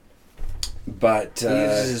 But He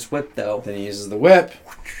uses his whip, though. then he uses the whip,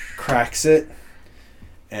 cracks it,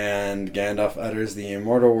 and Gandalf utters the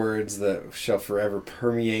immortal words that shall forever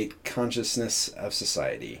permeate consciousness of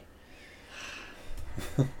society.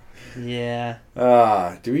 Yeah.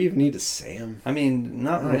 Do we even need to say them? I mean,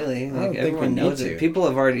 not really. I don't Like, think we everyone need knows to. it. People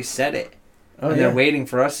have already said it. Oh, and they're waiting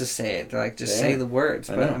for us to say it. They're like, just say Yeah. the words.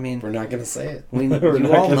 But, I mean, we're not going to say it. you We're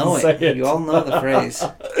not all gonna know say it. You all know the phrase.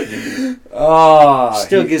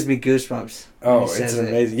 Still gives me goosebumps. when Oh, he it's says it.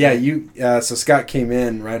 amazing. Yeah, so Scott came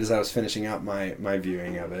in right as I was finishing up my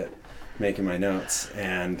viewing of it, making my notes,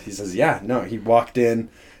 and he says, he walked in,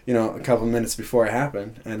 a couple minutes before it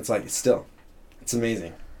happened, and it's like, it's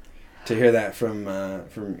amazing to hear that from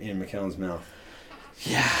Ian McKellen's mouth.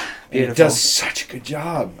 Yeah. And Beautiful. it does such a good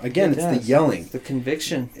job. Again, It it's the does. yelling. The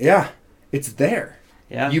conviction. Yeah, it's there.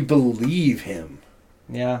 Yeah. You believe him.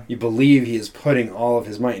 Yeah. You believe he is putting all of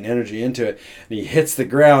his might and energy into it, and he hits the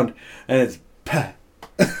ground, and it's pah.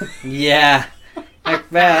 Yeah. Like,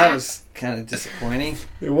 that was kind of disappointing.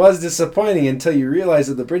 It was disappointing until you realize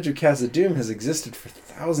that the Bridge of Khazad-dûm has existed for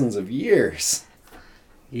thousands of years.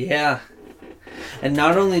 Yeah. And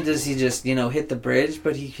not only does he just, hit the bridge,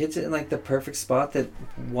 but he hits it in like the perfect spot that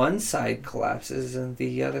one side collapses and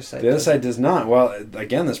the other side The other doesn't. side does not. Well,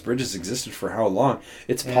 again, this bridge has existed for how long?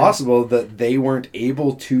 It's Yeah. possible that they weren't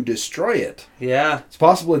able to destroy it. Yeah. It's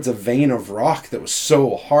possible it's a vein of rock that was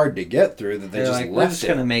so hard to get through that they They're just like, we're left just it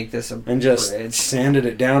going to make this a and just bridge. sanded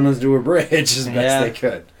it down into a bridge as best Yeah. they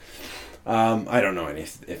could. I don't know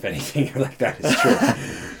if anything like that is true.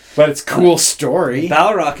 But it's a cool story.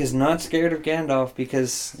 Balrog is not scared of Gandalf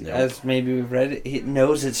because, Nope. as maybe we've read it, he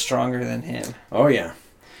knows it's stronger than him. Oh, yeah.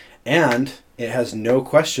 And it has no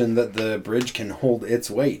question that the bridge can hold its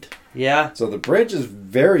weight. Yeah. So the bridge is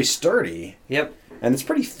very sturdy, Yep. and it's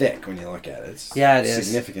pretty thick when you look at it. It's Yeah, it is.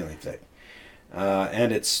 significantly thick.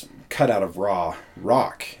 And it's cut out of raw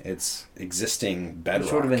rock. It's existing bedrock.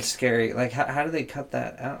 Which would have been scary. Like, how do they cut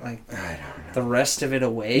that out? Like, I don't know. the rest of it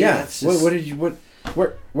away? Yeah. That's just, What did you...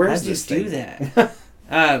 Where how is did you this do thing? that?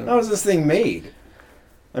 Um, How was this thing made?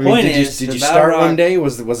 I mean, Point did is, you the start Balrog- one day?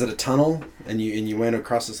 Was it a tunnel and you went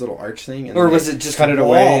across this little arch thing, and Or they was it just cut it wall?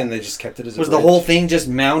 away and they just kept it as a was the bridge? whole thing just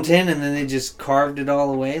mountain and then they just carved it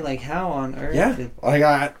all away? Like, how on earth? Yeah, I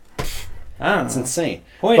got. I don't It's know. insane.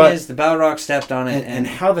 Point But- is, the Balrog stepped on it, And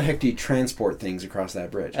how the heck do you transport things across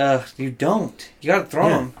that bridge? you don't. You gotta throw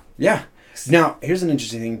Yeah. them. Yeah. Now, here's an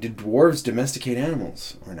interesting thing: did dwarves domesticate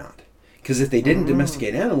animals or not? Because if they didn't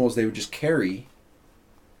domesticate animals, they would just carry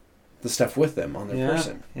the stuff with them on their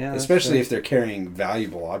person. Yeah, that's Especially true. if they're carrying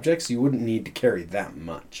valuable objects, you wouldn't need to carry that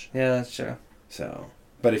much. Yeah, that's true. So,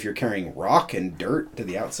 but if you're carrying rock and dirt to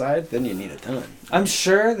the outside, then you need a ton. I'm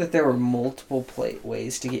sure that there were multiple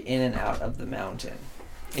ways to get in and out of the mountain,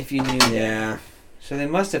 if you knew that. Yeah. So they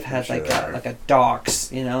must have had sure like there are. a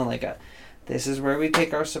docks, like a. This is where we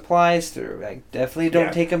take our supplies through. Like, definitely don't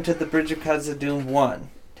Yeah. take them to the Bridge of Khazad-dûm 1.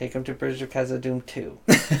 Take them to Bridge of Khazad-dûm 2.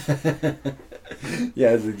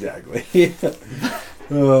 Yes, exactly.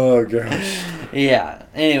 Oh gosh. Yeah.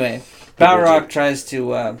 Anyway, Balrog tries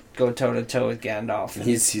to go toe to toe with Gandalf.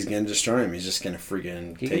 He's gonna destroy him. He's just gonna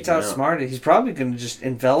freaking He take gets him out. outsmarted. He's probably going to just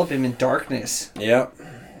envelop him in darkness. Yep.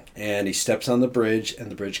 And he steps on the bridge,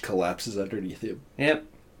 and the bridge collapses underneath him. Yep.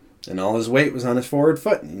 And all his weight was on his forward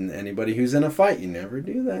foot. And anybody who's in a fight, you never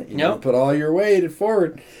do that. You never Nope. put all your weight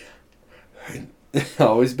forward.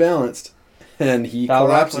 Always balanced. And he Balrog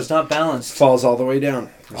collapses. was not balanced Falls all the way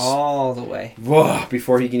down. all the way. Whoa,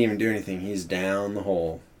 before he can even do anything, he's down the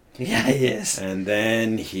hole. Yeah, he is. And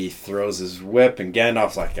then he throws his whip, and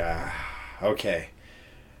Gandalf's like, okay.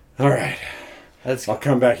 All right. That's I'll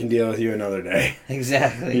come back and deal with you another day.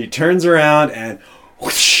 exactly. He turns around and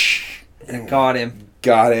whoosh, And got him.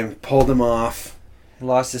 got him, pulled him off. He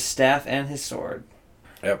lost his staff and his sword.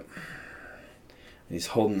 Yep. He's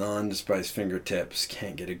holding on just by his fingertips.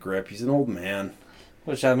 Can't get a grip. He's an old man.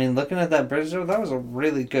 Which, I mean, looking at that bridge, though, that was a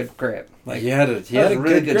really good grip. Like, he had a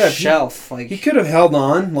really good grip. shelf. He could have held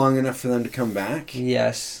on long enough for them to come back.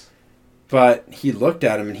 Yes. But he looked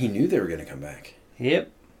at him and he knew they were going to come back. Yep.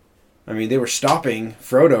 I mean, they were stopping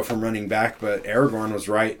Frodo from running back, but Aragorn was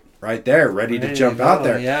right there, ready to jump out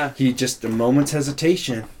there. Yeah. He just, a moment's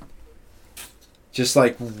hesitation. Just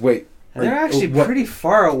like, wait. And they're actually pretty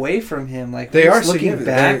far away from him. Like, they are looking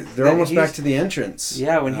back. They're almost back to the entrance.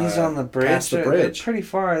 Yeah, when he's on the bridge, past the bridge. They're pretty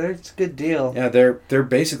far. It's a good deal. Yeah, they're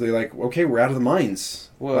basically like, okay, we're out of the mines.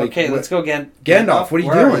 Well, like, okay, let's go again. Gandalf, what are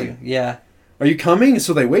you doing? Yeah. Are you coming?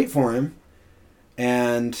 So they wait for him,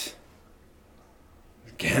 and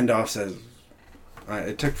Gandalf says,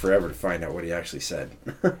 it took forever to find out what he actually said.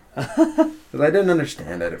 Because I didn't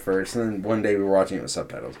understand it at first, and then one day we were watching it with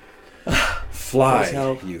subtitles. Fly,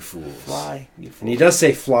 you fools. Fly, you fools. And he does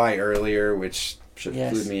say fly earlier, which should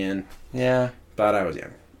have clued me in. Yeah. But I was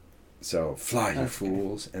young. So, fly, you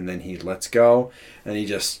fools. And then he lets go, and he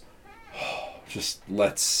just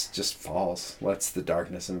falls. Lets the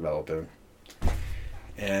darkness envelop him.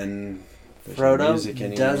 And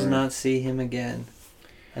Frodo does not see him again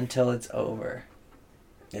until it's over.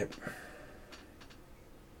 Yep.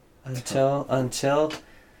 Until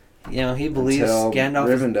he believes Gandalf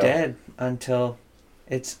is dead until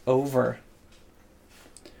it's over.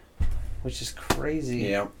 Which is crazy.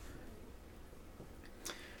 Yeah.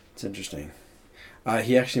 It's interesting.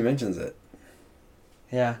 He actually mentions it.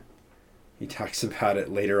 Yeah. He talks about it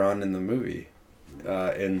later on in the movie,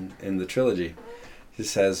 in the trilogy. He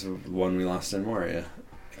says, "One we lost in Moria."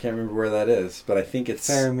 I can't remember where that is, but I think it's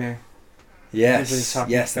Faramir. Yes,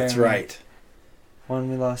 that's right.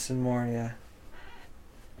 One we lost in Moria.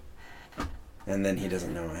 And then he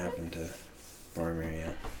doesn't know what happened to Boromir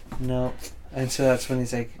yet. No, and so that's when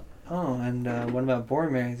he's like, "Oh, and what about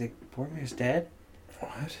Boromir?" He's like, "Boromir's dead."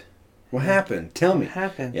 What? What happened? Tell me. What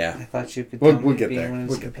happened? Yeah. I thought you could. We'll get there. One of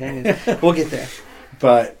his companions. We'll get there.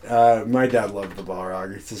 But my dad loved the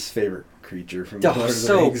Balrog. It's his favorite creature from Lord of the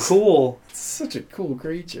Rings. So cool. It's such a cool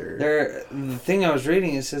creature. The thing I was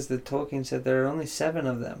reading, it says that Tolkien said there are only 7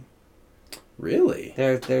 of them. Really?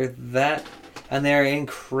 They're that, and they're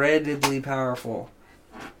incredibly powerful.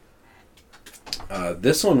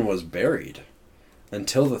 This one was buried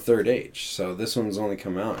until the Third Age, so this one's only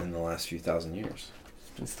come out in the last few thousand years.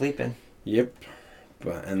 Been sleeping. Yep.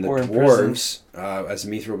 And the dwarves, as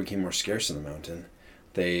Mithril became more scarce in the mountain,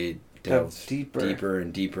 they delved deeper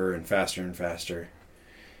and deeper and faster,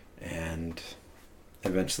 and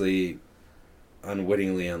eventually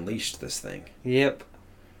unwittingly unleashed this thing. Yep.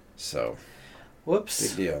 So, whoops.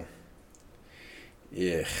 Big deal.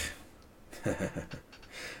 Yeah.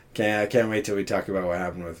 I can't wait till we talk about what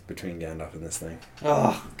happened between Gandalf and this thing.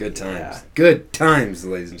 Oh, good times. Yeah. Good times,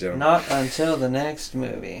 ladies and gentlemen. Not until the next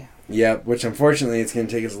movie. Yep, which unfortunately it's going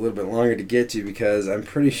to take us a little bit longer to get to because I'm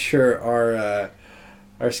pretty sure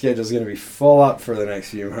our schedule is going to be full up for the next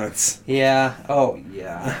few months. Yeah. Oh,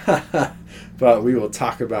 yeah. But we will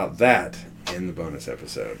talk about that in the bonus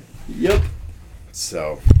episode. Yep.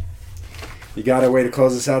 So, you got a way to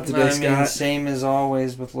close us out today, Scott? Same as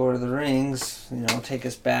always with Lord of the Rings. Take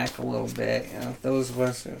us back a little bit. Those of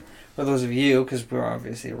us, for those of you, because we're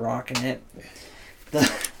obviously rocking it.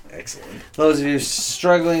 Excellent. Those of you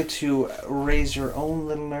struggling to raise your own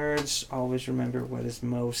little nerds, always remember what is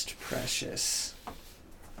most precious.